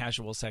the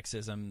casual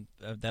sexism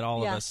that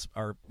all of us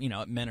are, you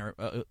know, men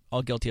are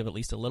all guilty of at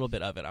least a little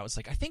bit of it. I was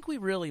like, I think we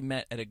really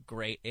met at a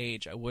great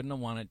age. I wouldn't have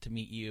wanted to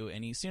meet you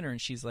any sooner.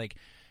 And she's like,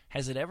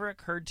 has it ever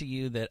occurred to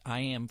you that I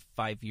am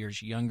 5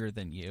 years younger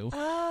than you?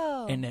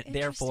 Oh, and that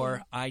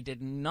therefore I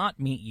did not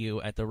meet you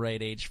at the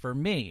right age for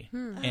me.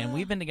 And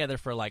we've been together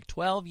for like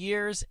 12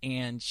 years,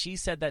 and she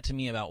said that to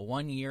me about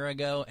 1 year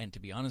ago, and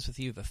to be honest with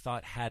you, the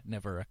thought had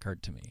never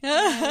occurred to me.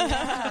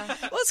 Well,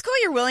 it's cool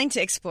you're willing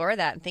to explore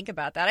that and think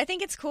about that. I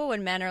think it's cool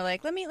when men are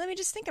like, let me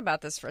just think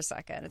about this for a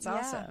second. It's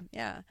awesome.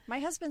 Yeah.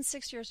 My husband's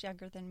 6 years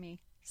younger than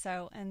me.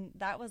 So, and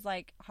that was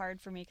like hard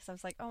for me because I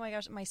was like, oh my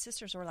gosh, my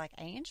sisters were like,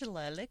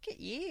 Angela, look at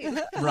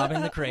you.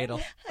 Robbing the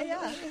cradle.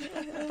 Yeah.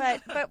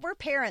 But we're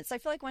parents. I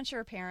feel like once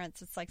you're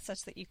parents, it's like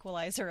such the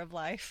equalizer of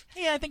life.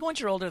 Yeah, I think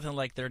once you're older than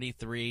like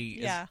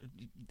 33,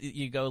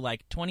 you go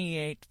like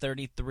 28,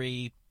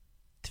 33,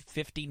 to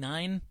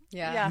 59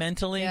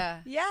 mentally.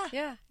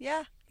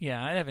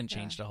 Yeah, I haven't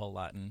changed a whole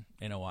lot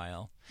in a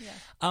while.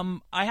 Yeah.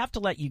 I have to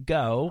let you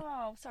go.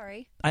 Oh,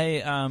 sorry.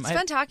 It's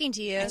fun talking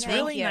to you. It's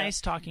really nice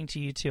talking to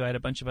you too. I had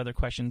a bunch of other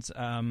questions,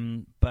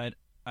 but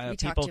we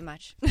talk too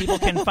much. People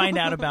can find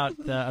out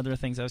about the other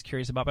things I was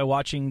curious about by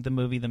watching the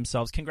movie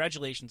themselves.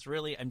 Congratulations!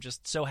 Really, I'm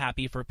just so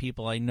happy for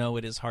people. I know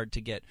it is hard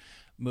to get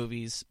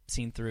movies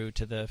seen through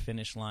to the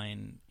finish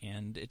line,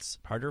 and it's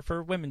harder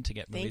for women to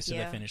get movies to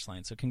the finish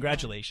line. So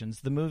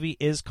congratulations. The movie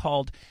is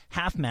called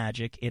Half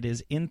Magic. It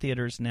is in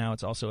theaters now.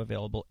 It's also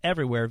available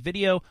everywhere,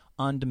 video,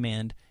 on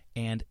demand,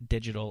 and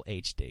digital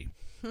HD.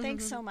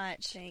 Thanks so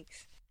much.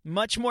 Thanks.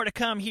 Much more to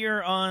come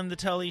here on The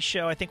Tully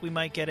Show. I think we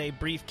might get a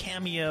brief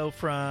cameo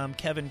from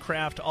Kevin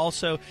Kraft.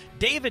 Also,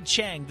 David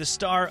Chang, the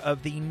star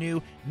of the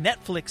new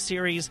Netflix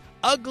series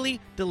Ugly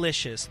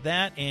Delicious.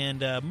 That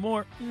and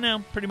more.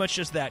 No, pretty much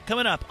just that.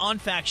 Coming up on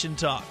Faction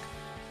Talk.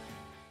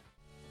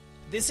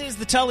 This is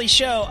The Tully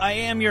Show. I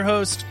am your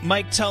host,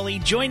 Mike Tully.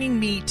 Joining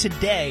me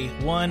today,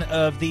 one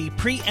of the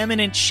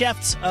preeminent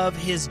chefs of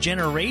his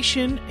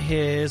generation.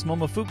 His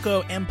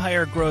Momofuku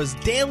empire grows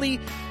daily,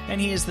 and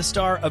he is the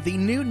star of the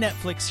new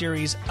Netflix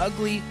series,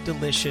 Ugly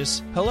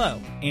Delicious. Hello,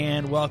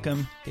 and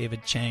welcome,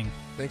 David Chang.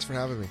 Thanks for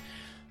having me.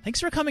 Thanks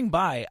for coming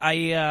by.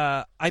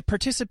 I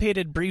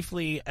participated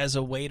briefly as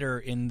a waiter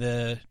in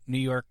the New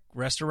York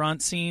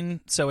restaurant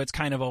scene, so it's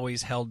kind of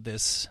always held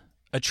this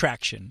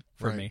attraction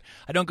for me.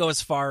 I don't go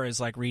as far as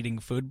like reading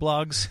food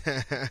blogs,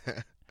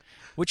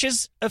 which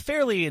is a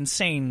fairly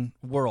insane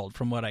world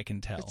from what I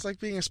can tell. It's like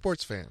being a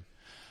sports fan.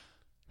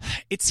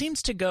 It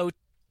seems to go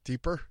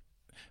deeper,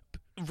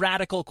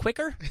 radical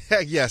quicker.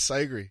 Yes, I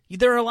agree.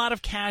 There are a lot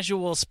of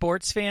casual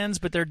sports fans,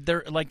 but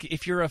they're like,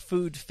 if you're a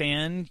food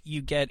fan,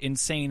 you get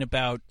insane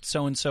about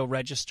so and so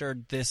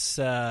registered this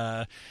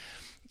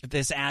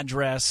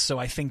address, so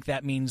I think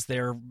that means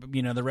the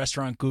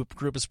restaurant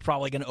group is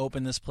probably going to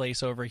open this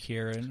place over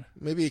here. And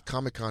maybe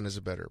Comic-Con is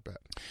a better bet.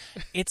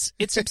 It's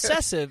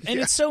obsessive, and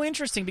it's so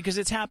interesting because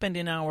it's happened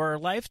in our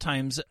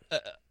lifetimes.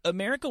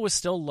 America was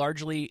still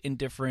largely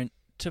indifferent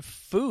to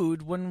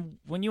food when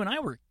you and I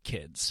were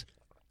kids.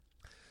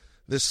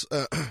 This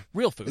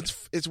real food.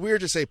 It's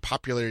weird to say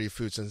popularity of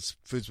food since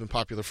food's been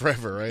popular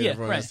forever, right? Yeah,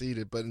 Everyone has to eat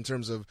it, but in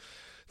terms of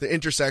the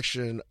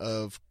intersection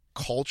of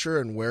culture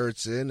and where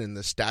it's in and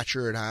the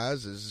stature it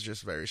has is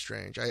just very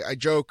strange. I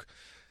joke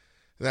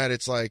that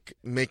it's like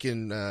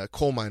making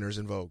coal miners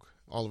in vogue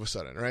all of a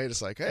sudden, right?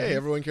 It's like, hey,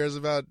 everyone cares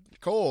about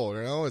coal,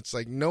 you know? It's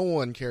like no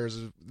one cares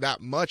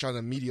that much on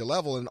a media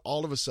level, and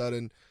all of a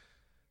sudden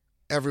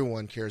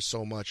everyone cares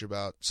so much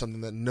about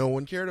something that no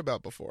one cared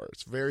about before.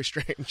 It's very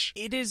strange.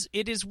 It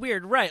is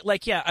weird, right?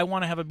 Like, yeah, I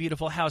want to have a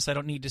beautiful house. I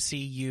don't need to see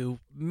you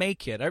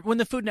make it. When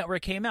the Food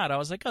Network came out, I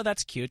was like, oh,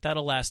 that's cute.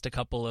 That'll last a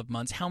couple of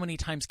months. How many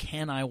times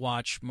can I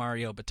watch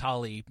Mario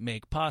Batali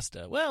make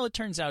pasta? Well, it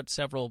turns out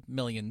several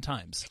million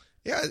times.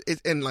 Yeah,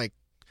 and like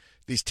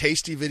these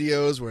tasty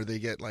videos where they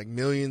get like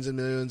millions and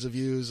millions of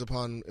views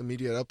upon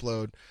immediate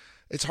upload.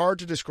 It's hard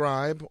to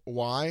describe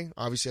why.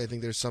 Obviously, I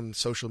think there's some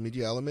social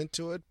media element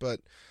to it,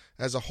 but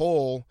as a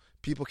whole,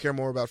 people care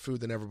more about food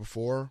than ever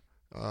before.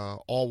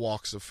 all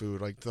walks of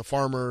food, like the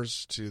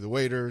farmers to the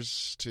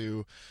waiters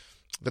to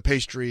the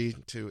pastry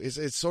to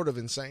it's sort of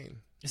insane.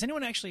 Is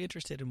anyone actually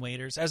interested in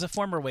waiters? As a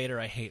former waiter,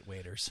 I hate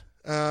waiters.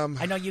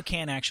 I know you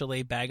can't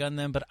actually bag on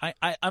them, but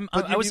I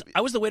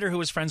was the waiter who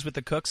was friends with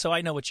the cook, so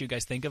I know what you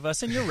guys think of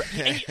us. And you're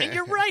right. and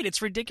you're right.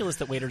 It's ridiculous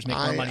that waiters make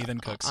more money than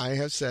cooks. I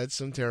have said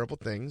some terrible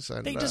things.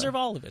 And, they deserve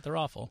all of it. They're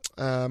awful.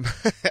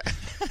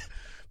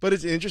 But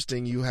it's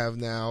interesting. You have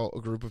now a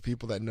group of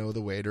people that know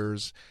the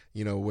waiters,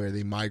 where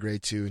they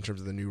migrate to in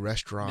terms of the new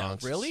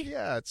restaurants. No, really?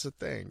 Yeah, it's a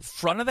thing.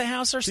 Front of the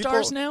house are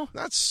stars now?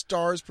 Not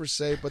stars per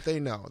se, but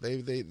they know.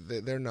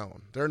 They're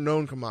known. They're a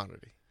known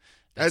commodity,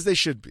 as they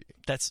should be.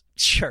 That's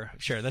sure.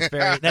 That's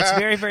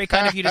very, very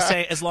kind of you to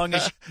say. As long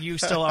as you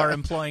still are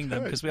employing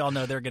them, because we all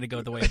know they're going to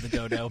go the way of the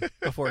dodo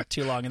before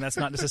too long, and that's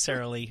not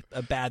necessarily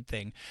a bad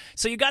thing.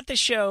 So you got the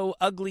show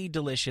Ugly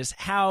Delicious.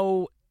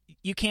 How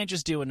you can't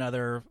just do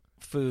another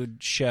food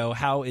show.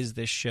 How is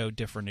this show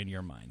different in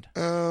your mind?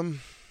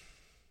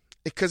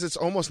 Because it's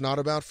almost not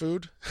about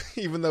food,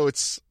 even though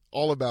it's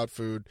all about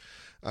food.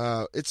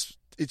 It's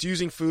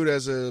using food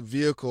as a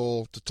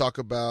vehicle to talk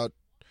about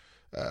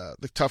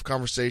the tough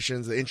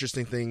conversations, the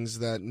interesting things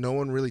that no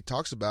one really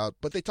talks about,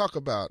 but they talk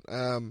about.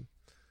 And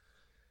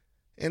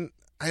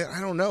I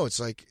don't know. It's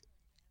like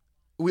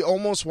we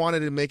almost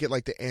wanted to make it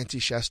like the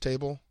anti-chef's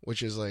table,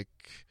 which is like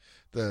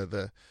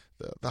the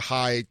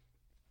high.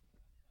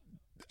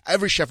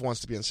 Every chef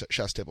wants to be on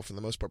chef's table for the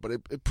most part, but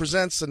it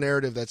presents a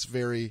narrative that's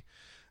very,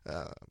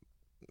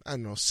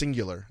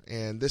 singular.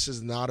 And this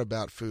is not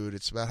about food.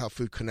 It's about how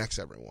food connects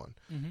everyone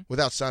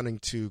without sounding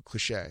too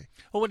cliche.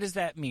 Well, what does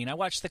that mean? I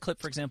watched the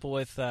clip, for example,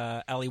 with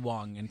Ali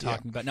Wong and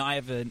talking about. Now, I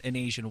have an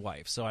Asian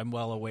wife, so I'm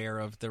well aware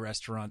of the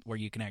restaurant where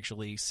you can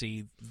actually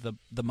see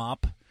the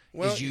mop.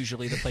 Is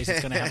usually the place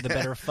that's going to have the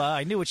better pho.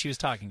 I knew what she was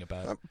talking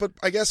about. But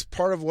I guess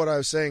part of what I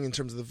was saying in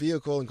terms of the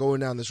vehicle and going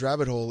down this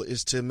rabbit hole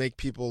is to make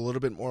people a little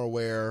bit more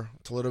aware,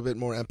 a little bit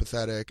more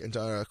empathetic, and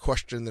to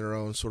question their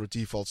own sort of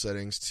default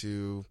settings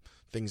to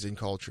things in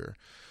culture.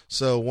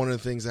 So one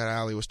of the things that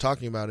Ali was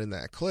talking about in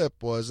that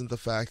clip wasn't the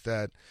fact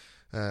that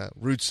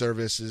root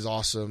service is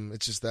awesome.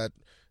 It's just that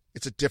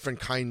it's a different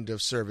kind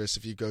of service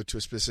if you go to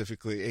a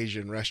specifically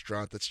Asian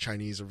restaurant that's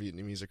Chinese or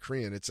Vietnamese or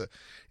Korean.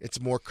 It's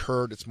more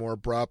curt, it's more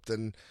abrupt,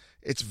 and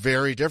it's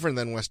very different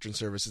than Western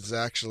service. It's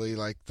actually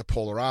like the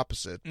polar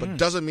opposite, but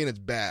doesn't mean it's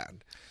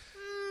bad.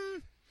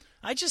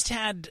 I just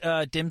had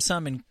dim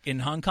sum in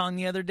Hong Kong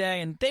the other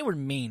day, and they were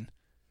mean.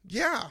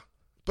 Yeah,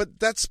 but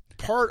that's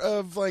part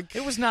of like...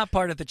 It was not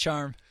part of the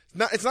charm.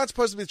 It's not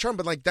supposed to be the charm,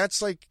 but like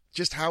that's like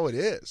just how it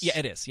is. Yeah,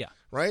 it is, yeah.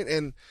 Right?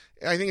 And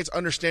I think it's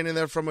understanding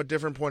that from a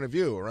different point of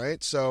view,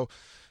 right? So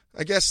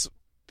I guess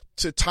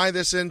to tie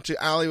this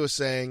into Ali was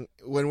saying,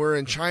 when we're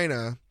in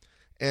China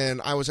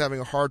and I was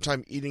having a hard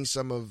time eating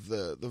some of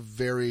the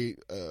very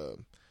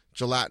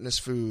gelatinous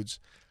foods,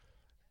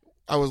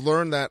 I was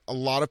learned that a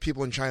lot of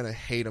people in China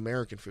hate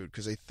American food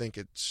because they think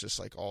it's just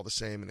like all the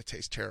same and it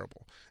tastes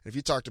terrible. And if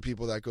you talk to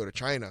people that go to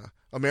China,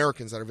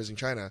 Americans that are visiting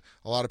China,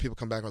 a lot of people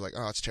come back and are like,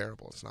 oh, it's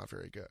terrible. It's not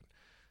very good.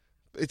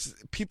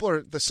 People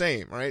are the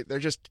same, right? They're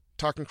just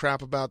talking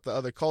crap about the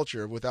other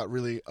culture without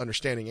really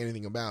understanding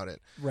anything about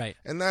it. Right.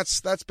 And that's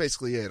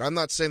basically it. I'm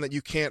not saying that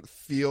you can't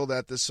feel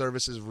that this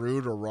service is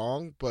rude or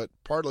wrong, but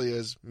partly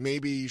is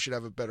maybe you should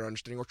have a better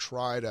understanding or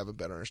try to have a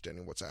better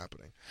understanding of what's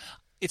happening.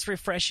 It's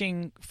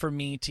refreshing for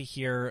me to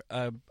hear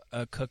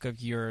a cook of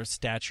your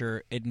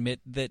stature admit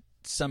that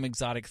some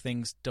exotic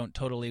things don't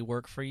totally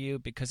work for you,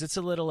 because it's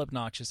a little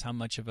obnoxious how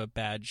much of a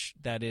badge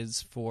that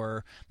is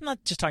for. I'm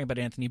not just talking about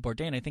Anthony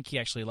Bourdain. I think he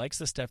actually likes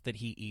the stuff that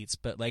he eats,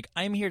 but like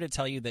I'm here to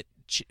tell you that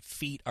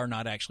feet are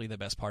not actually the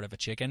best part of a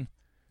chicken.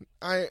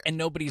 And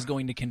nobody's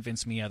going to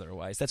convince me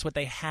otherwise. That's what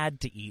they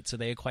had to eat, so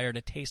they acquired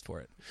a taste for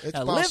it. It's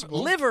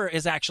possible. Liver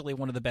is actually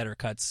one of the better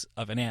cuts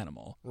of an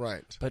animal.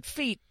 Right. But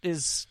feet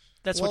is...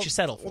 That's what you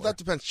settle for. Well, that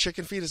depends.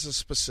 Chicken feet is a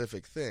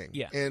specific thing.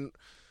 Yeah. And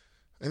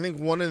I think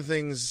one of the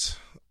things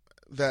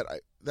that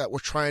we're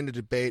trying to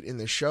debate in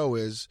the show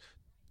is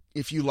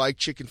if you like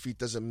chicken feet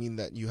doesn't mean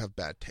that you have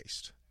bad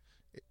taste.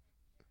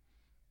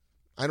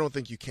 I don't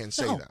think you can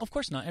say that. Of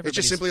course not. It's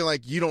just simply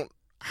like you don't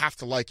have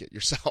to like it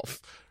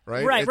yourself,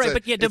 right? Right.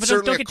 But yeah,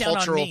 don't get down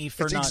on me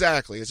for not.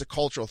 Exactly. It's a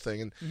cultural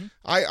thing. And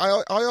I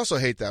also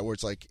hate that where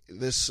it's like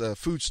this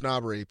food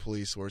snobbery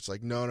police where it's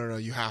like, no,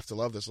 you have to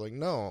love this. Like,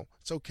 no,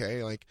 it's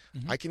okay. Like,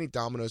 I can eat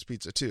Domino's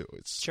pizza too.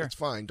 It's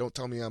fine. Don't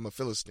tell me I'm a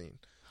Philistine.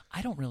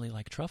 I don't really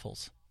like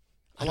truffles.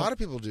 A lot of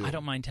people do. I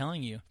don't mind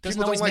telling you.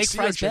 Doesn't always make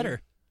fries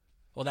better.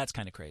 Well, that's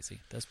kind of crazy.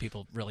 Those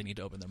people really need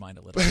to open their mind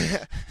a little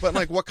bit. But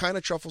like, what kind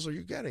of truffles are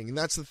you getting? And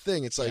that's the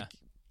thing. It's like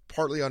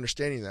partly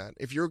understanding that.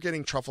 If you're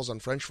getting truffles on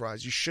French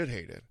fries, you should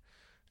hate it.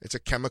 It's a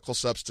chemical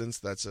substance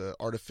that's an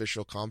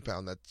artificial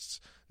compound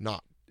that's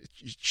not.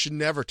 You should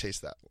never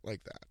taste that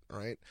like that,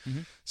 right?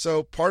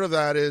 So part of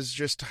that is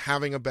just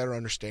having a better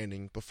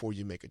understanding before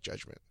you make a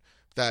judgment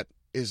that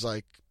is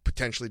like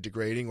potentially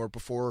degrading, or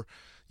before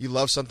you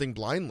love something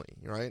blindly,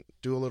 right?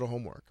 Do a little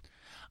homework.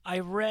 I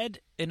read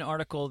an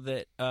article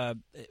that that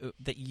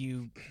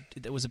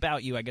was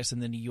about you, I guess, in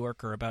the New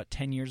Yorker about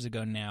 10 years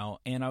ago now,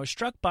 and I was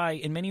struck by,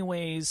 in many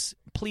ways,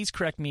 please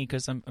correct me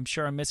because I'm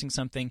sure I'm missing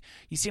something,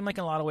 you seem like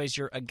in a lot of ways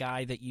you're a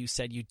guy that you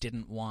said you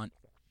didn't want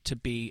to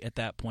be at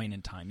that point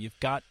in time. You've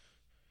got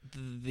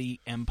the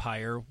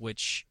empire,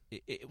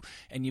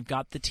 and you've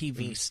got the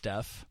TV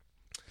stuff.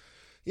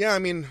 Yeah, I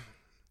mean,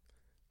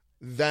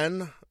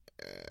 then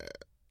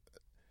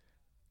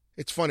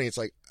it's funny. It's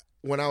like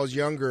when I was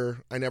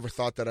younger, I never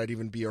thought that I'd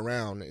even be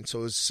around. And so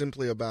it was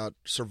simply about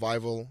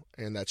survival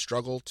and that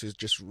struggle to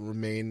just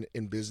remain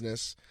in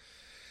business.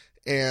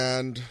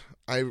 And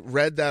I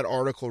read that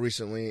article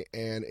recently,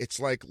 and it's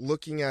like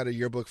looking at a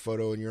yearbook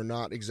photo and you're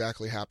not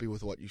exactly happy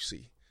with what you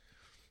see.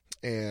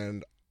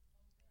 And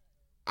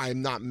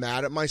I'm not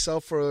mad at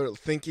myself for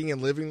thinking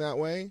and living that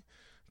way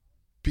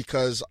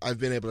because I've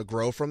been able to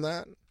grow from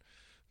that.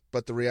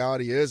 But the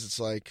reality is, it's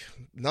like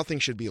nothing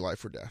should be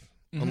life or death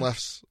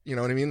unless, you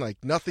know what I mean? Like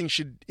nothing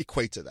should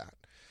equate to that.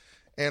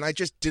 And I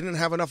just didn't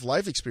have enough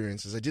life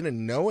experiences. I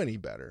didn't know any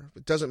better.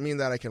 It doesn't mean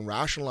that I can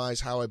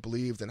rationalize how I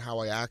believed and how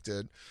I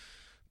acted,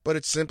 but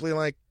it's simply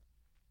like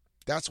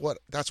that's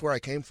where I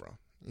came from,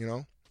 you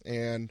know?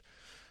 And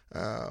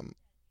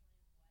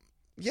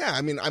yeah,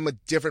 I mean, I'm a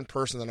different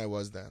person than I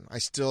was then. I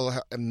still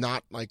am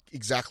not like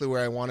exactly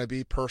where I want to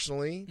be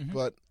personally,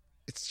 but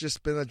it's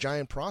just been a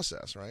giant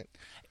process, right?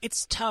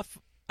 It's tough.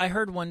 I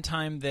heard one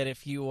time that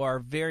if you are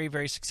very,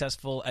 very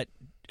successful at,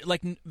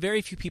 like,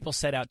 very few people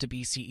set out to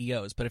be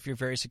CEOs, but if you're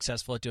very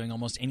successful at doing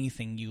almost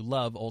anything you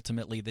love,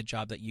 ultimately the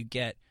job that you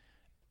get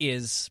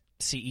is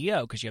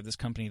CEO because you have this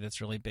company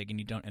that's really big and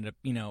you don't end up,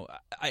 you know,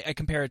 I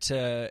compare it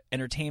to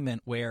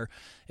entertainment where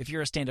if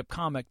you're a stand-up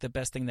comic, the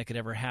best thing that could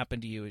ever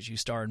happen to you is you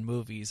star in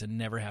movies and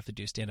never have to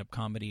do stand-up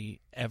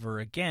comedy ever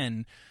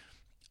again.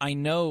 I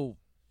know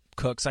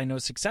cooks, I know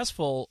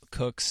successful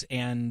cooks,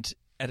 and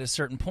at a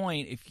certain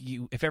point,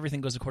 if everything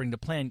goes according to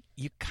plan,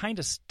 you kind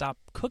of stop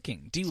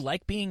cooking. Do you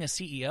like being a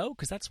CEO?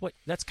 Because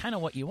that's kind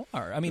of what you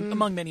are. I mean,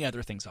 among many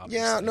other things,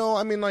 obviously. Yeah, no,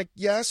 I mean, like,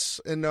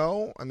 yes and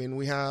no. I mean,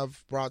 we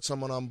have brought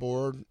someone on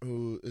board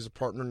who is a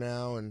partner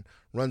now and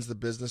runs the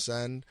business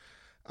end.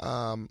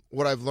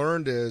 What I've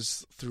learned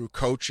is through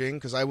coaching,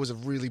 because I was a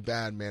really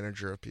bad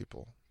manager of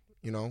people,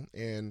 you know,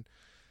 and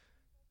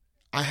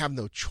I have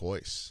no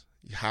choice.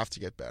 You have to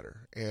get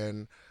better.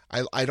 And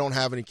I don't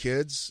have any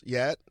kids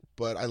yet,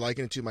 but I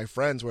liken it to my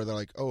friends where they're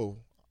like, oh,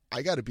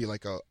 I got to be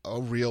like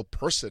a real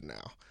person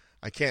now.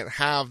 I can't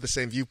have the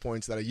same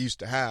viewpoints that I used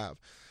to have.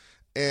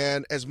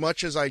 And as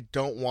much as I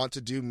don't want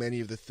to do many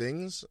of the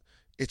things,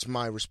 it's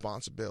my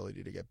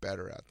responsibility to get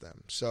better at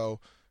them. So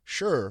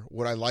sure,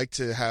 would I like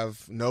to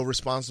have no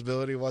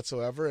responsibility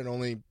whatsoever and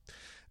only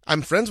 –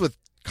 I'm friends with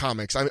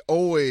comics. I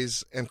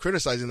always am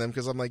criticizing them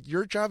because I'm like,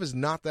 your job is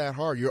not that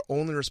hard. You're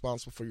only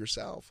responsible for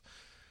yourself.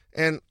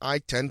 And I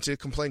tend to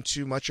complain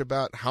too much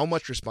about how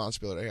much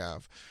responsibility I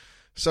have.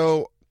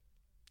 So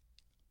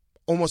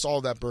almost all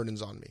of that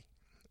burden's on me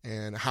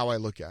and how I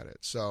look at it.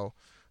 So,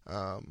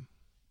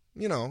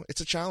 you know,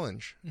 it's a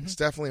challenge. It's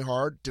definitely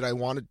hard. Do I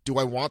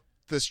want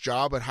this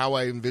job at how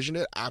I envisioned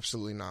it?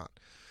 Absolutely not.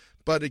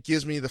 But it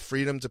gives me the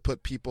freedom to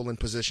put people in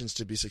positions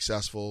to be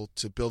successful,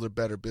 to build a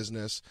better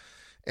business.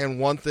 And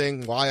one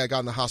thing why I got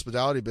in the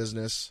hospitality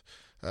business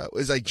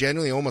is I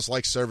genuinely almost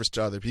like service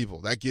to other people.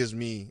 That gives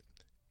me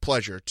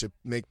pleasure to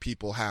make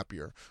people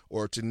happier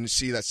or to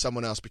see that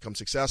someone else becomes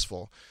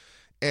successful.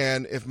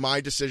 And if my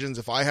decisions,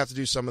 if I have to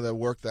do some of the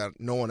work that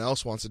no one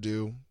else wants to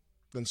do,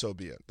 then so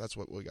be it. That's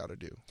what we got to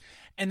do.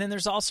 And then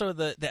there's also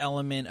the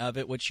element of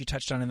it, which you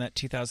touched on in that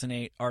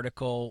 2008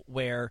 article,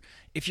 where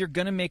if you're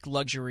going to make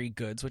luxury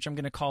goods, which I'm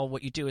going to call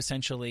what you do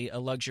essentially a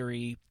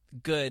luxury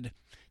good,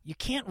 you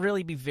can't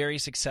really be very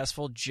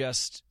successful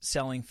just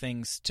selling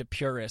things to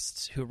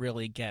purists who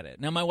really get it.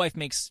 Now, my wife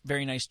makes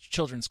very nice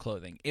children's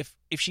clothing. If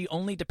she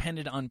only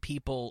depended on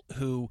people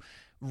who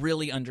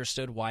really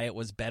understood why it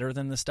was better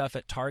than the stuff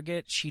at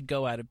Target, she'd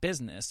go out of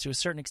business. To a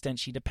certain extent,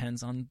 she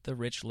depends on the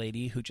rich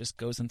lady who just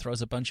goes and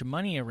throws a bunch of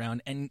money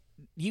around. And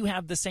you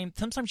have the same –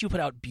 sometimes you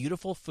put out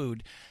beautiful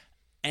food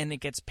and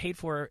it gets paid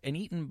for and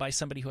eaten by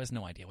somebody who has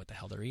no idea what the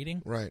hell they're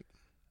eating. Right.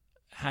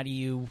 How do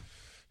you –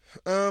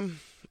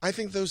 I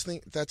think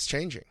that's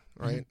changing,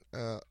 right?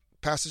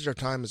 Passage of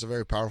time is a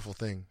very powerful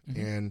thing.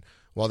 And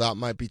while that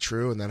might be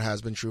true, and that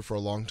has been true for a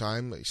long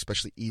time,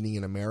 especially eating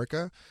in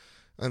America,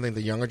 I think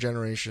the younger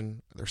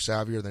generation, they're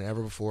savvier than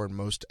ever before in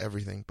most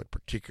everything, but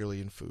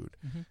particularly in food.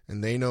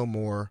 And they know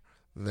more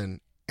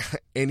than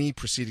any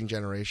preceding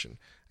generation.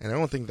 And I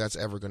don't think that's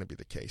ever going to be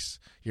the case.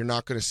 You're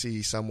not going to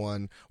see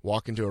someone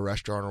walk into a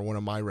restaurant or one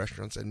of my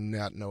restaurants and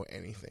not know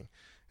anything.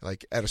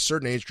 Like, at a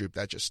certain age group,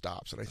 that just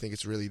stops. And I think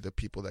it's really the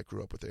people that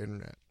grew up with the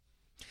internet.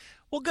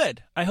 Well,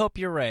 good. I hope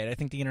you're right. I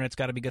think the internet's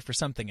got to be good for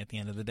something at the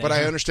end of the day. But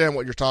I understand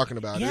what you're talking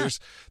about. Yeah.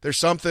 There's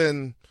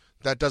something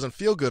that doesn't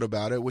feel good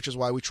about it, which is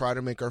why we try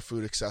to make our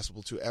food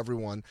accessible to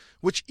everyone,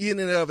 which in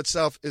and of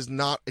itself is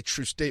not a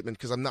true statement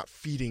because I'm not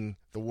feeding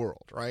the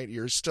world, right?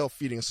 You're still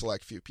feeding a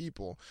select few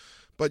people.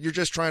 But you're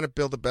just trying to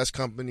build the best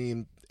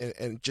company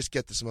and just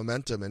get this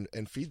momentum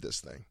and feed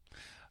this thing.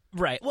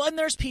 Right. Well, and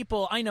there's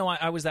people, I know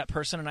I was that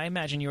person, and I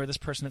imagine you were this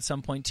person at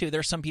some point, too.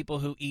 There's some people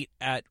who eat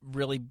at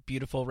really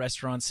beautiful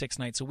restaurants 6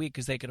 nights a week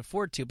because they could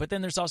afford to. But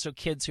then there's also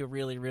kids who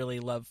really, really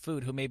love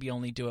food who maybe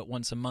only do it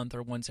once a month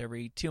or once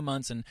every 2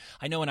 months. And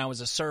I know when I was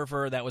a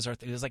server, that was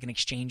it was like an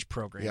exchange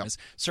program. Yep. As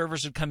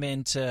servers would come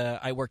in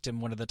I worked in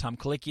one of the Tom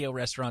Colicchio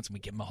restaurants, and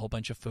we'd give them a whole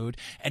bunch of food.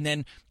 And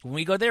then when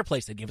we go to their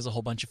place, they'd give us a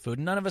whole bunch of food.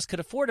 And none of us could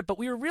afford it, but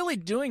we were really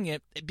doing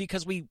it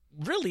because we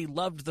really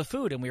loved the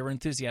food and we were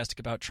enthusiastic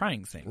about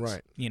trying things.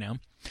 Right. You know?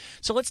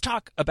 So let's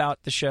talk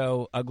about the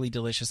show Ugly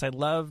Delicious. I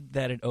love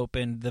that it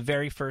opened. The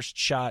very first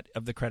shot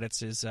of the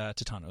credits is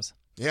Totano's.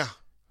 Yeah.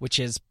 Which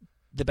is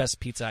the best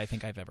pizza I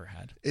think I've ever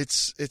had.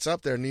 It's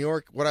up there. New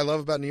York, what I love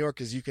about New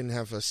York is you can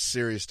have a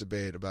serious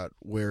debate about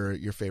where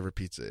your favorite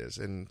pizza is.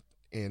 And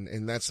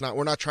that's not,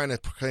 we're not trying to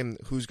proclaim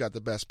who's got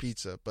the best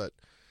pizza, but,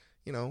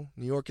 you know,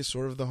 New York is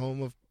sort of the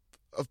home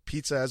of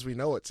pizza as we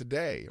know it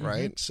today,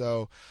 right? Mm-hmm.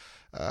 So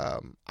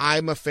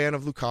I'm a fan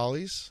of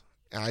Lucali's.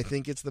 I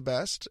think it's the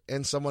best,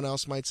 and someone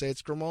else might say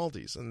it's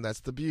Grimaldi's, and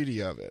that's the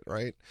beauty of it,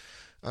 right?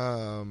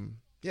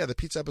 Yeah, the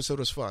pizza episode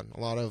was fun. A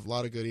lot of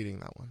good eating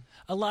that one.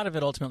 A lot of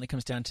it ultimately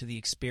comes down to the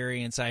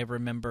experience. I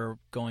remember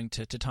going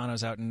to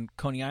Totano's out in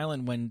Coney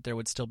Island when there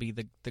would still be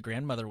the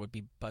grandmother would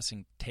be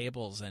bussing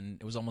tables, and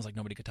it was almost like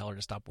nobody could tell her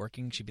to stop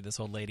working. She'd be this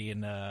old lady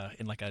in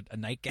like a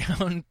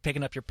nightgown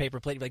picking up your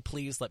paper plate. You'd be like,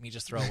 please let me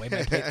just throw away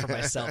my plate for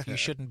myself. You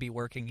shouldn't be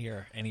working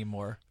here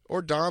anymore.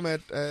 Or Dom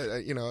at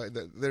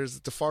there's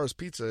DeFaro's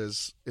Pizza.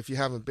 Is if you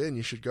haven't been,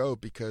 you should go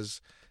because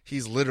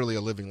he's literally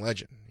a living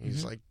legend.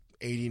 He's like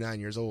 89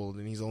 years old,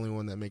 and he's the only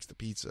one that makes the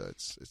pizza.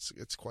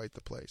 It's quite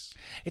the place.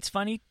 It's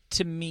funny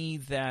to me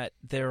that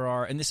there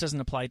are, and this doesn't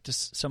apply to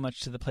so much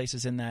to the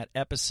places in that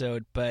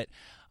episode, but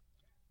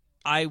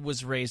I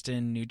was raised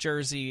in New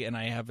Jersey, and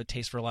I have a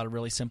taste for a lot of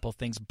really simple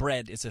things.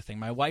 Bread is a thing.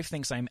 My wife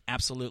thinks I'm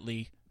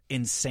absolutely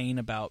insane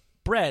about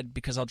bread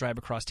because I'll drive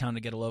across town to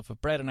get a loaf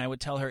of bread, and I would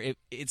tell her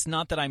it's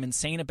not that I'm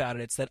insane about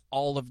it, it's that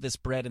all of this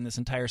bread in this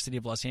entire city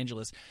of Los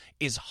Angeles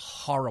is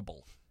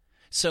horrible.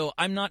 So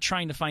I'm not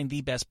trying to find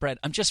the best bread.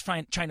 I'm just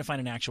trying to find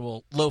an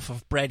actual loaf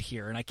of bread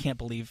here, and I can't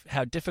believe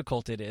how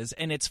difficult it is.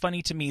 And it's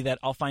funny to me that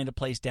I'll find a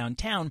place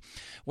downtown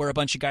where a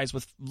bunch of guys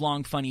with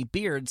long, funny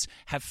beards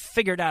have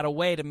figured out a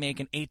way to make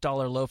an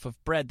 $8 loaf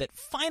of bread that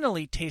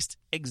finally tastes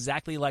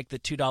exactly like the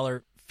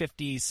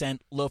 $2.50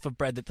 loaf of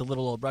bread that the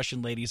little old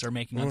Russian ladies are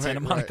making on Santa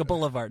Monica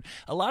Boulevard.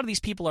 A lot of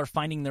these people are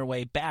finding their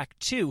way back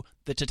to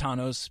the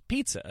Totano's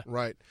Pizza.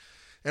 Right.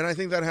 And I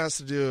think that has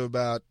to do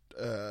about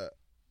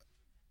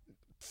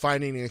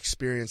finding an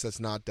experience that's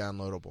not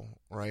downloadable,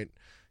 right?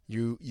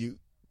 You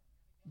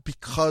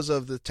because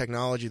of the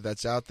technology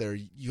that's out there,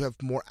 you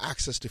have more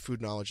access to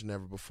food knowledge than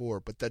ever before,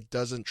 but that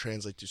doesn't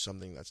translate to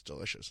something that's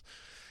delicious.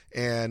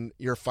 And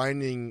you're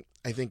finding,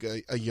 I think,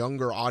 a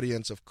younger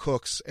audience of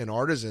cooks and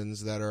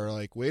artisans that are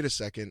like, wait a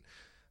second,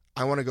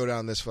 I want to go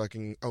down this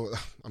fucking... Oh,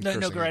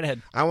 No, go right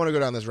ahead. I want to go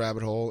down this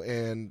rabbit hole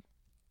and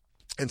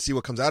see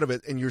what comes out of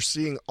it. And you're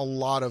seeing a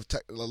lot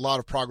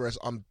of progress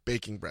on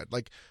baking bread.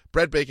 Like,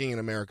 bread baking in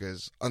America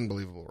is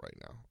unbelievable right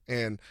now.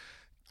 And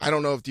I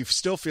don't know if you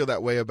still feel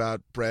that way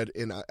about bread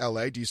in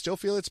L.A. Do you still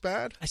feel it's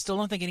bad? I still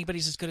don't think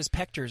anybody's as good as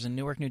Pector's in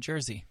Newark, New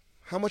Jersey.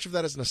 How much of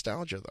that is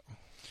nostalgia, though?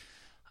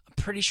 I'm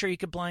pretty sure you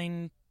could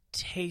blind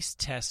taste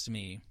test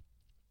me.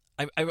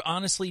 I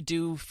honestly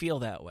do feel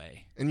that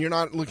way. And you're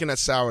not looking at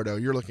sourdough.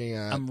 You're looking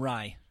at... I'm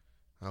rye.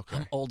 Okay.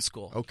 I'm old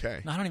school.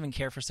 Okay. I don't even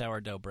care for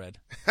sourdough bread.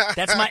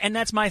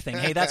 That's my thing.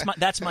 Hey,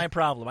 that's my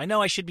problem. I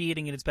know I should be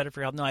eating it. It's better for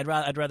your health. No, I'd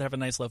rather have a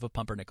nice loaf of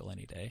pumpernickel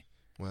any day.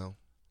 Well,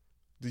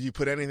 did you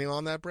put anything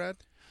on that bread?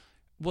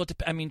 Well,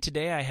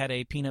 today I had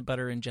a peanut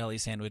butter and jelly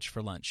sandwich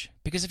for lunch.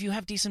 Because if you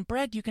have decent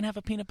bread, you can have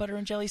a peanut butter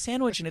and jelly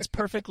sandwich, and it's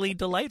perfectly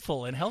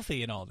delightful and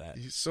healthy and all that.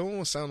 You so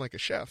almost sound like a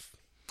chef.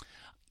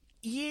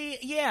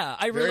 Yeah,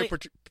 Very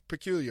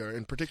peculiar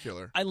in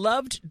particular. I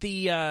loved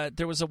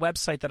there was a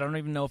website that I don't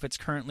even know if it's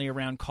currently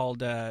around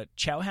called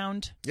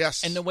Chowhound.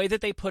 Yes. And the way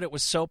that they put it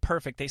was so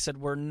perfect. They said,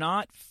 we're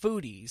not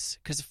foodies,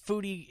 because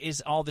foodie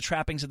is all the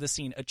trappings of the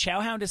scene. A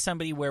Chowhound is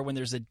somebody where when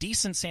there's a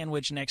decent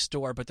sandwich next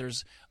door, but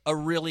there's a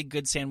really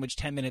good sandwich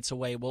 10 minutes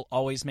away, will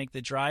always make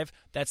the drive.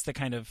 That's the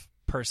kind of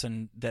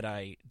person that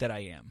I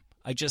am.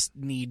 I just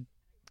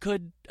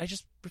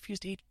refuse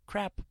to eat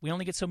crap. We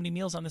only get so many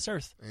meals on this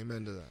earth.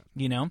 Amen to that.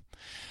 You know?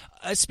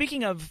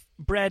 Speaking of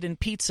bread and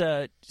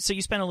pizza, so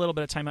you spent a little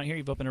bit of time out here.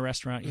 You've opened a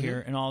restaurant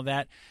here and all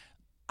that.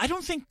 I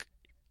don't think...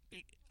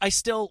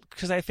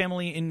 because I have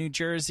family in New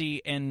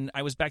Jersey, and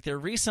I was back there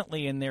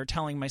recently, and they're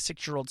telling my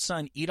 6-year-old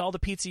son, eat all the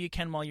pizza you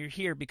can while you're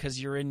here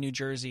because you're in New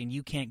Jersey and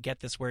you can't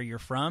get this where you're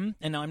from.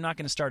 And now I'm not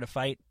going to start a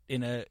fight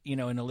in a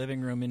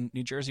living room in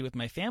New Jersey with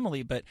my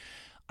family, but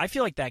I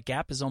feel like that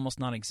gap is almost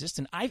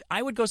non-existent.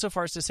 I would go so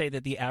far as to say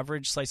that the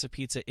average slice of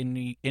pizza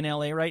in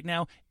LA right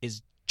now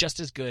is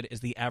just as good as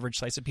the average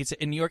slice of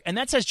pizza in New York, and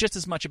that says just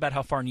as much about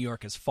how far New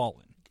York has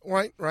fallen.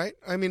 Right.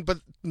 I mean, but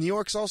New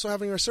York's also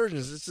having a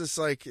resurgence. It's just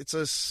like, it's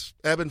a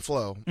ebb and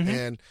flow.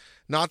 And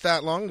not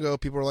that long ago,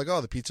 people were like,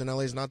 oh, the pizza in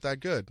LA is not that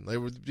good. There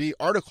would be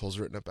articles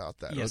written about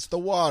that. Yes. Or it's the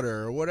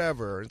water or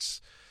whatever.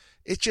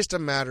 It's just a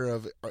matter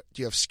of,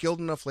 do you have skilled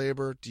enough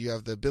labor? Do you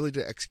have the ability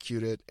to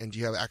execute it? And do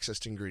you have access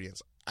to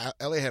ingredients?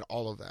 LA had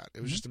all of that.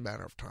 It was just a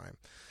matter of time.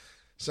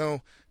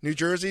 So New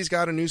Jersey's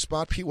got a new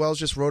spot. Pete Wells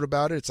just wrote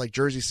about it. It's like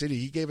Jersey City.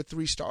 He gave it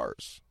 3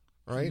 stars,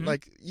 right?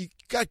 Like, you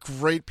got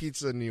great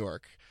pizza in New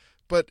York.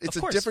 But it's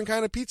a different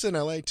kind of pizza in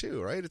LA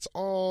too, right? It's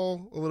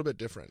all a little bit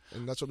different,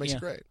 and that's what makes it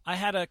great. I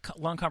had a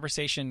long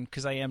conversation,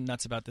 because I am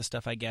nuts about this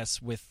stuff, I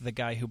guess, with the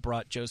guy who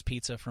brought Joe's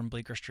Pizza from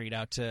Bleecker Street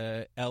out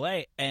to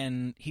LA,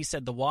 and he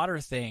said the water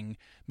thing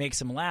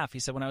makes him laugh. He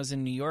said, when I was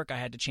in New York, I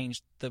had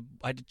to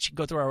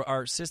go through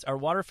our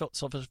water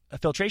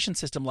filtration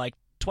system like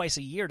twice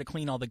a year to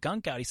clean all the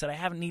gunk out. He said, I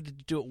haven't needed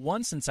to do it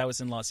once since I was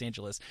in Los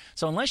Angeles.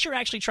 So unless you're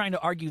actually trying to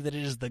argue that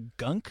it is the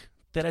gunk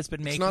that has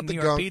been making New York pizza. It's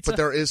not the gunk, but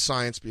there is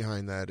science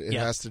behind that. It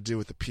has to do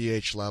with the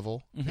pH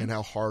level and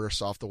how hard or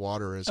soft the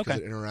water is, because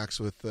it interacts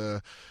with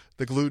the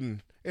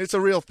gluten. It's a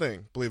real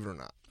thing, believe it or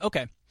not.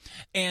 Okay.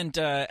 And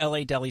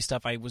LA Deli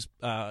stuff, I was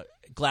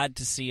glad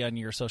to see on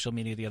your social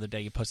media the other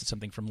day you posted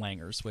something from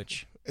Langer's,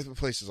 which... The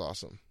place is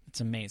awesome.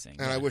 It's amazing.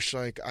 And I wish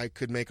I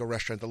could make a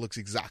restaurant that looks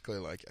exactly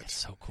like it. It's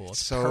so cool.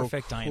 It's so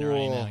perfect cool. diner,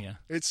 I know, yeah.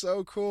 It's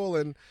so cool,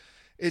 and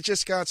it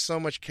just got so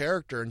much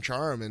character and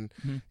charm.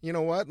 And you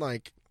know what?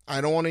 Like, I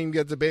don't want to even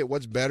get debate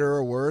what's better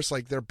or worse.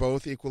 Like, they're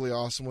both equally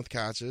awesome with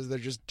Katz's. They're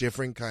just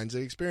different kinds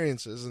of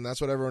experiences, and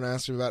that's what everyone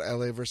asks me about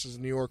LA versus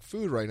New York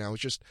food right now.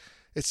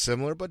 It's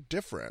similar but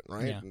different,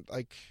 right?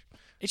 Yeah.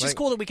 It's just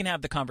cool that we can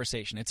have the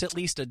conversation. It's at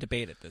least a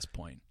debate at this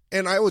point.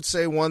 And I would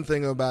say one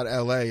thing about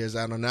LA is,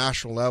 on a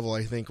national level,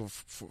 I think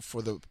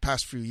for the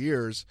past few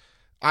years,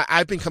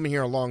 I've been coming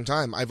here a long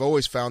time. I've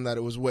always found that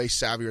it was way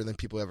savvier than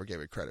people ever gave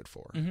it credit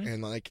for.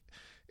 And like,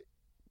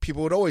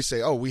 people would always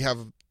say, "Oh, we have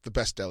the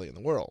best deli in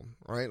the world,"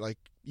 right? Like,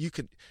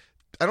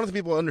 I don't think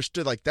people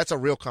understood, like, that's a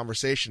real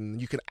conversation.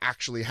 You can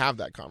actually have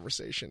that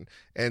conversation,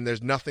 and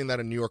there's nothing that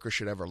a New Yorker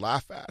should ever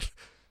laugh at.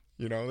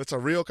 You know, it's a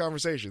real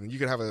conversation. You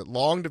can have a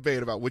long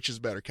debate about which is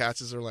better,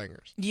 Katz's or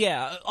Langer's.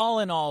 Yeah, all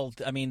in all,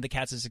 I mean, the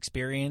Katz's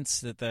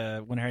experience at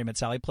the When Harry Met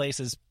Sally place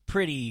is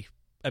pretty.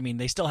 I mean,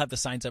 they still have the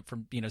signs up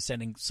from,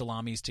 sending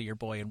salamis to your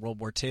boy in World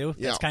War II.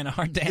 That's kind of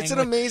hard to hang It's an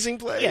with. amazing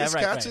place. Yeah,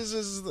 right, Katz's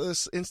is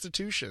this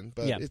institution,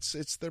 but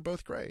they're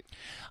both great.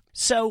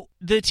 So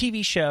the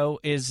TV show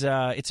is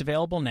it's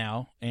available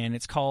now, and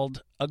it's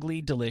called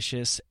Ugly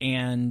Delicious.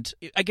 And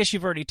I guess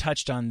you've already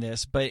touched on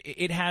this, but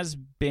it has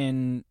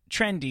been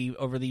trendy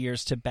over the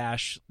years to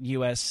bash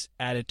U.S.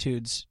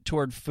 attitudes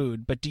toward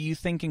food. But do you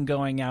think in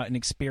going out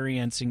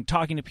and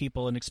talking to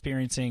people and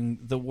experiencing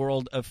the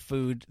world of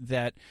food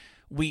that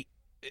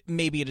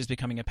maybe it is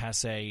becoming a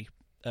passé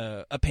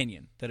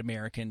opinion that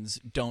Americans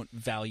don't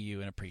value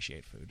and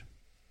appreciate food?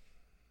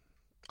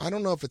 I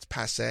don't know if it's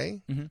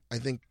passé. I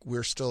think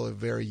we're still a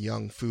very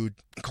young food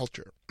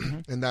culture,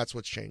 and that's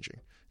what's changing,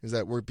 is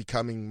that we're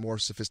becoming more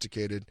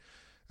sophisticated.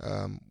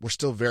 We're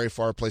still very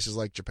far places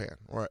like Japan,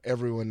 where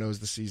everyone knows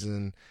the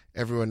season,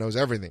 everyone knows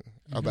everything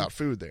about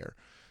food there,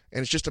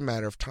 and it's just a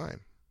matter of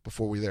time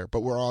before we're there.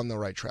 But we're on the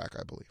right track,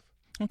 I believe.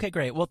 Okay,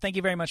 great. Well, thank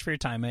you very much for your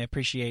time. I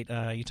appreciate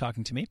you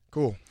talking to me.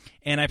 Cool.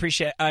 And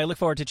I look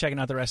forward to checking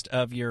out the rest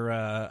of your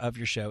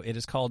show. It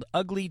is called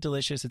Ugly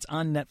Delicious. It's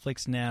on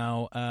Netflix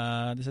now.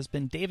 This has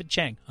been David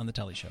Chang on The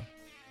Tully Show.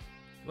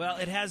 Well,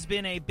 it has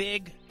been a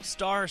big,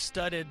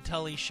 star-studded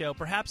Tully Show,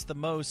 perhaps the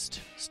most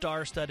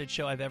star-studded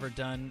show I've ever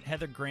done.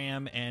 Heather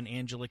Graham and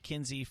Angela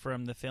Kinsey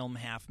from the film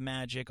Half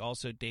Magic,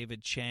 also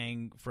David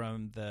Chang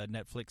from the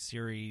Netflix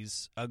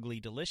series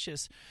Ugly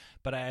Delicious.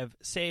 But I have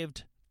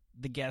saved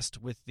the guest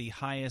with the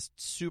highest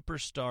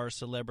superstar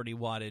celebrity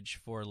wattage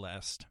for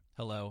last.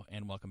 Hello,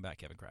 and welcome back,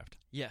 Kevin Kraft.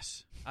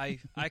 Yes. I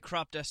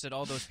crop dusted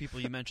all those people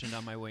you mentioned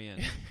on my way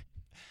in.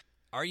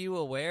 Are you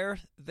aware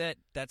that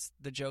that's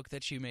the joke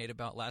that you made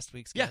about last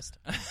week's guest?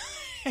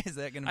 Is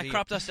that going to be... I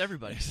crop dust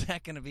everybody. Is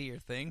that going to be your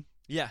thing?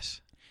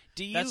 Yes.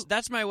 Do you...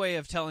 That's my way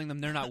of telling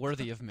them they're not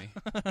worthy of me.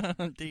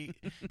 Did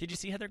you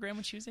see Heather Graham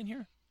when she was in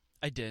here?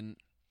 I didn't.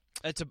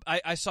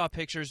 I saw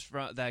pictures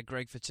that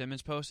Greg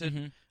Fitzsimmons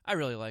posted. I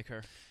really like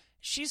her.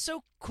 She's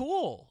so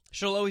cool.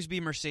 She'll always be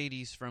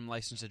Mercedes from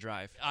License to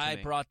Drive. I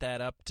brought that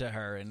up to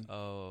her, and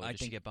did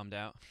she get bummed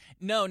out?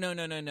 No.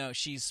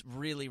 She's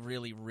really,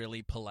 really,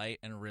 really polite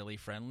and really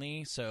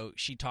friendly. So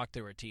she talked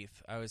through her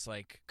teeth. I was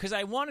like, because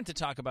I wanted to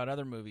talk about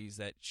other movies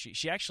that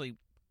she actually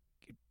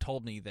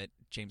told me that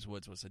James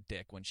Woods was a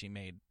dick when she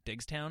made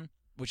Diggstown,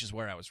 which is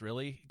where I was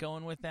really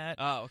going with that.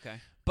 Oh, okay.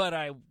 But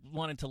I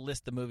wanted to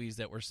list the movies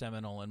that were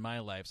seminal in my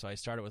life, so I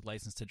started with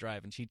License to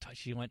Drive, and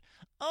she went,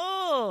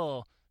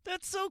 "Oh,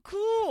 that's so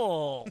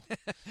cool."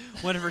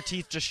 One of her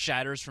teeth just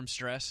shatters from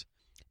stress.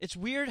 It's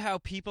weird how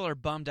people are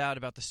bummed out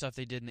about the stuff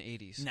they did in the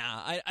 80s. Nah,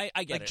 I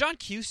get it. Like, John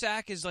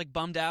Cusack is, like,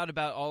 bummed out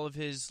about all of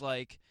his,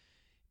 like,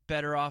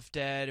 Better Off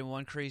Dead and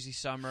One Crazy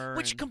Summer.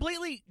 Which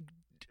completely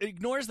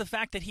ignores the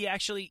fact that he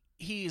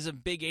is a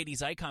big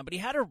 80s icon, but he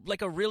had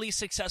a really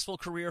successful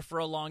career for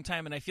a long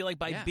time, and I feel like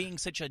by being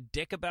such a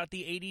dick about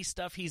the 80s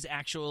stuff, he's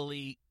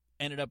actually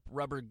ended up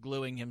rubber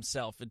gluing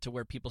himself into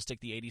where people stick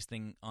the 80s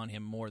thing on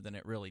him more than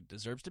it really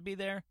deserves to be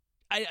there.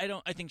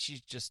 I think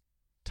she's just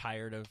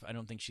tired of. I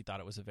don't think she thought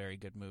it was a very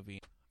good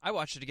movie. I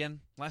watched it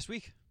again last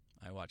week.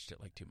 I watched it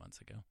like 2 months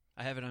ago.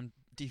 I have it on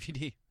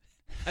DVD.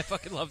 I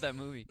fucking love that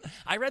movie.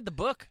 I read the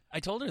book. I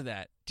told her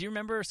that. Do you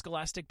remember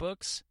Scholastic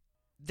Books?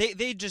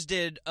 They just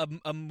did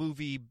a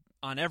movie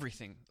on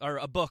everything, or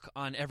a book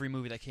on every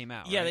movie that came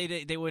out. Yeah,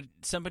 right?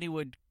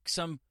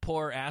 some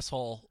poor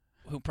asshole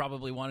who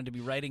probably wanted to be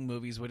writing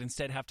movies would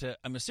instead have to,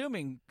 I'm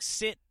assuming,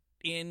 sit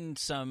in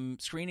some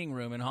screening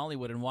room in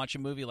Hollywood and watch a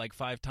movie like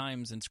 5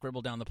 times and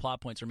scribble down the plot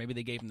points, or maybe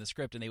they gave him the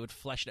script and they would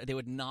flesh it.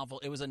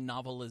 It was a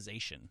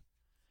novelization.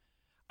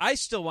 I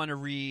still want to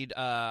read.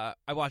 I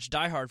watched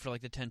Die Hard for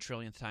like the 10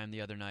 trillionth time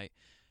the other night.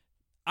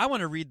 I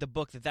want to read the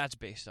book that's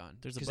based on.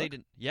 There's a book? They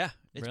didn't. Yeah,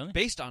 it's really?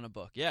 based on a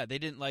book. Yeah, they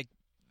didn't like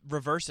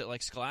reverse it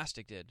like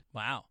Scholastic did.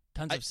 Wow,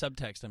 tons of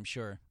subtext, I'm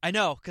sure. I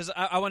know, because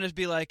I want to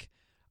be like,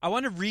 I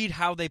want to read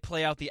how they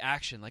play out the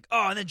action. Like,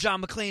 oh, and then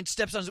John McClane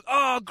steps on,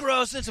 oh,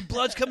 gross, and then some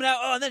blood's coming out.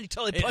 Oh, and then he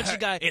totally punched the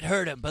guy. It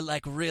hurt him, but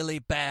like really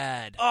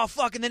bad. Oh,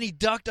 fuck, and then he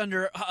ducked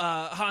under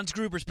Hans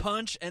Gruber's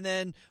punch and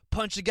then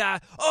punched the guy.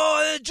 Oh,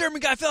 and then the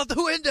German guy fell out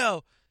the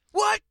window.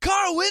 What?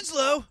 Carl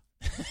Winslow?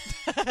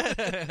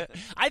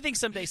 I think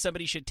someday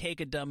somebody should take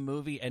a dumb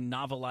movie and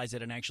novelize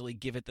it and actually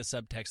give it the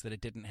subtext that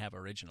it didn't have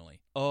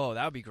originally. Oh,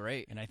 that would be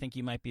great. And I think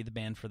you might be the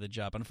man for the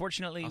job.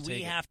 Unfortunately,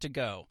 we have to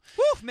go.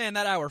 Woo, man,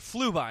 that hour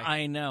flew by.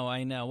 I know.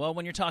 Well,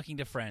 when you're talking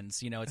to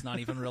friends, it's not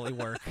even really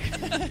work.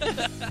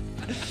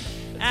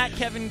 At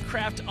Kevin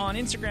Kraft on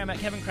Instagram, at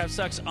Kevin Kraft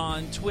Sucks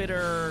on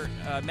Twitter,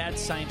 Mad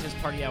Scientist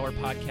Party Hour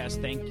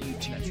Podcast. Thank you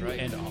to you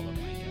and all of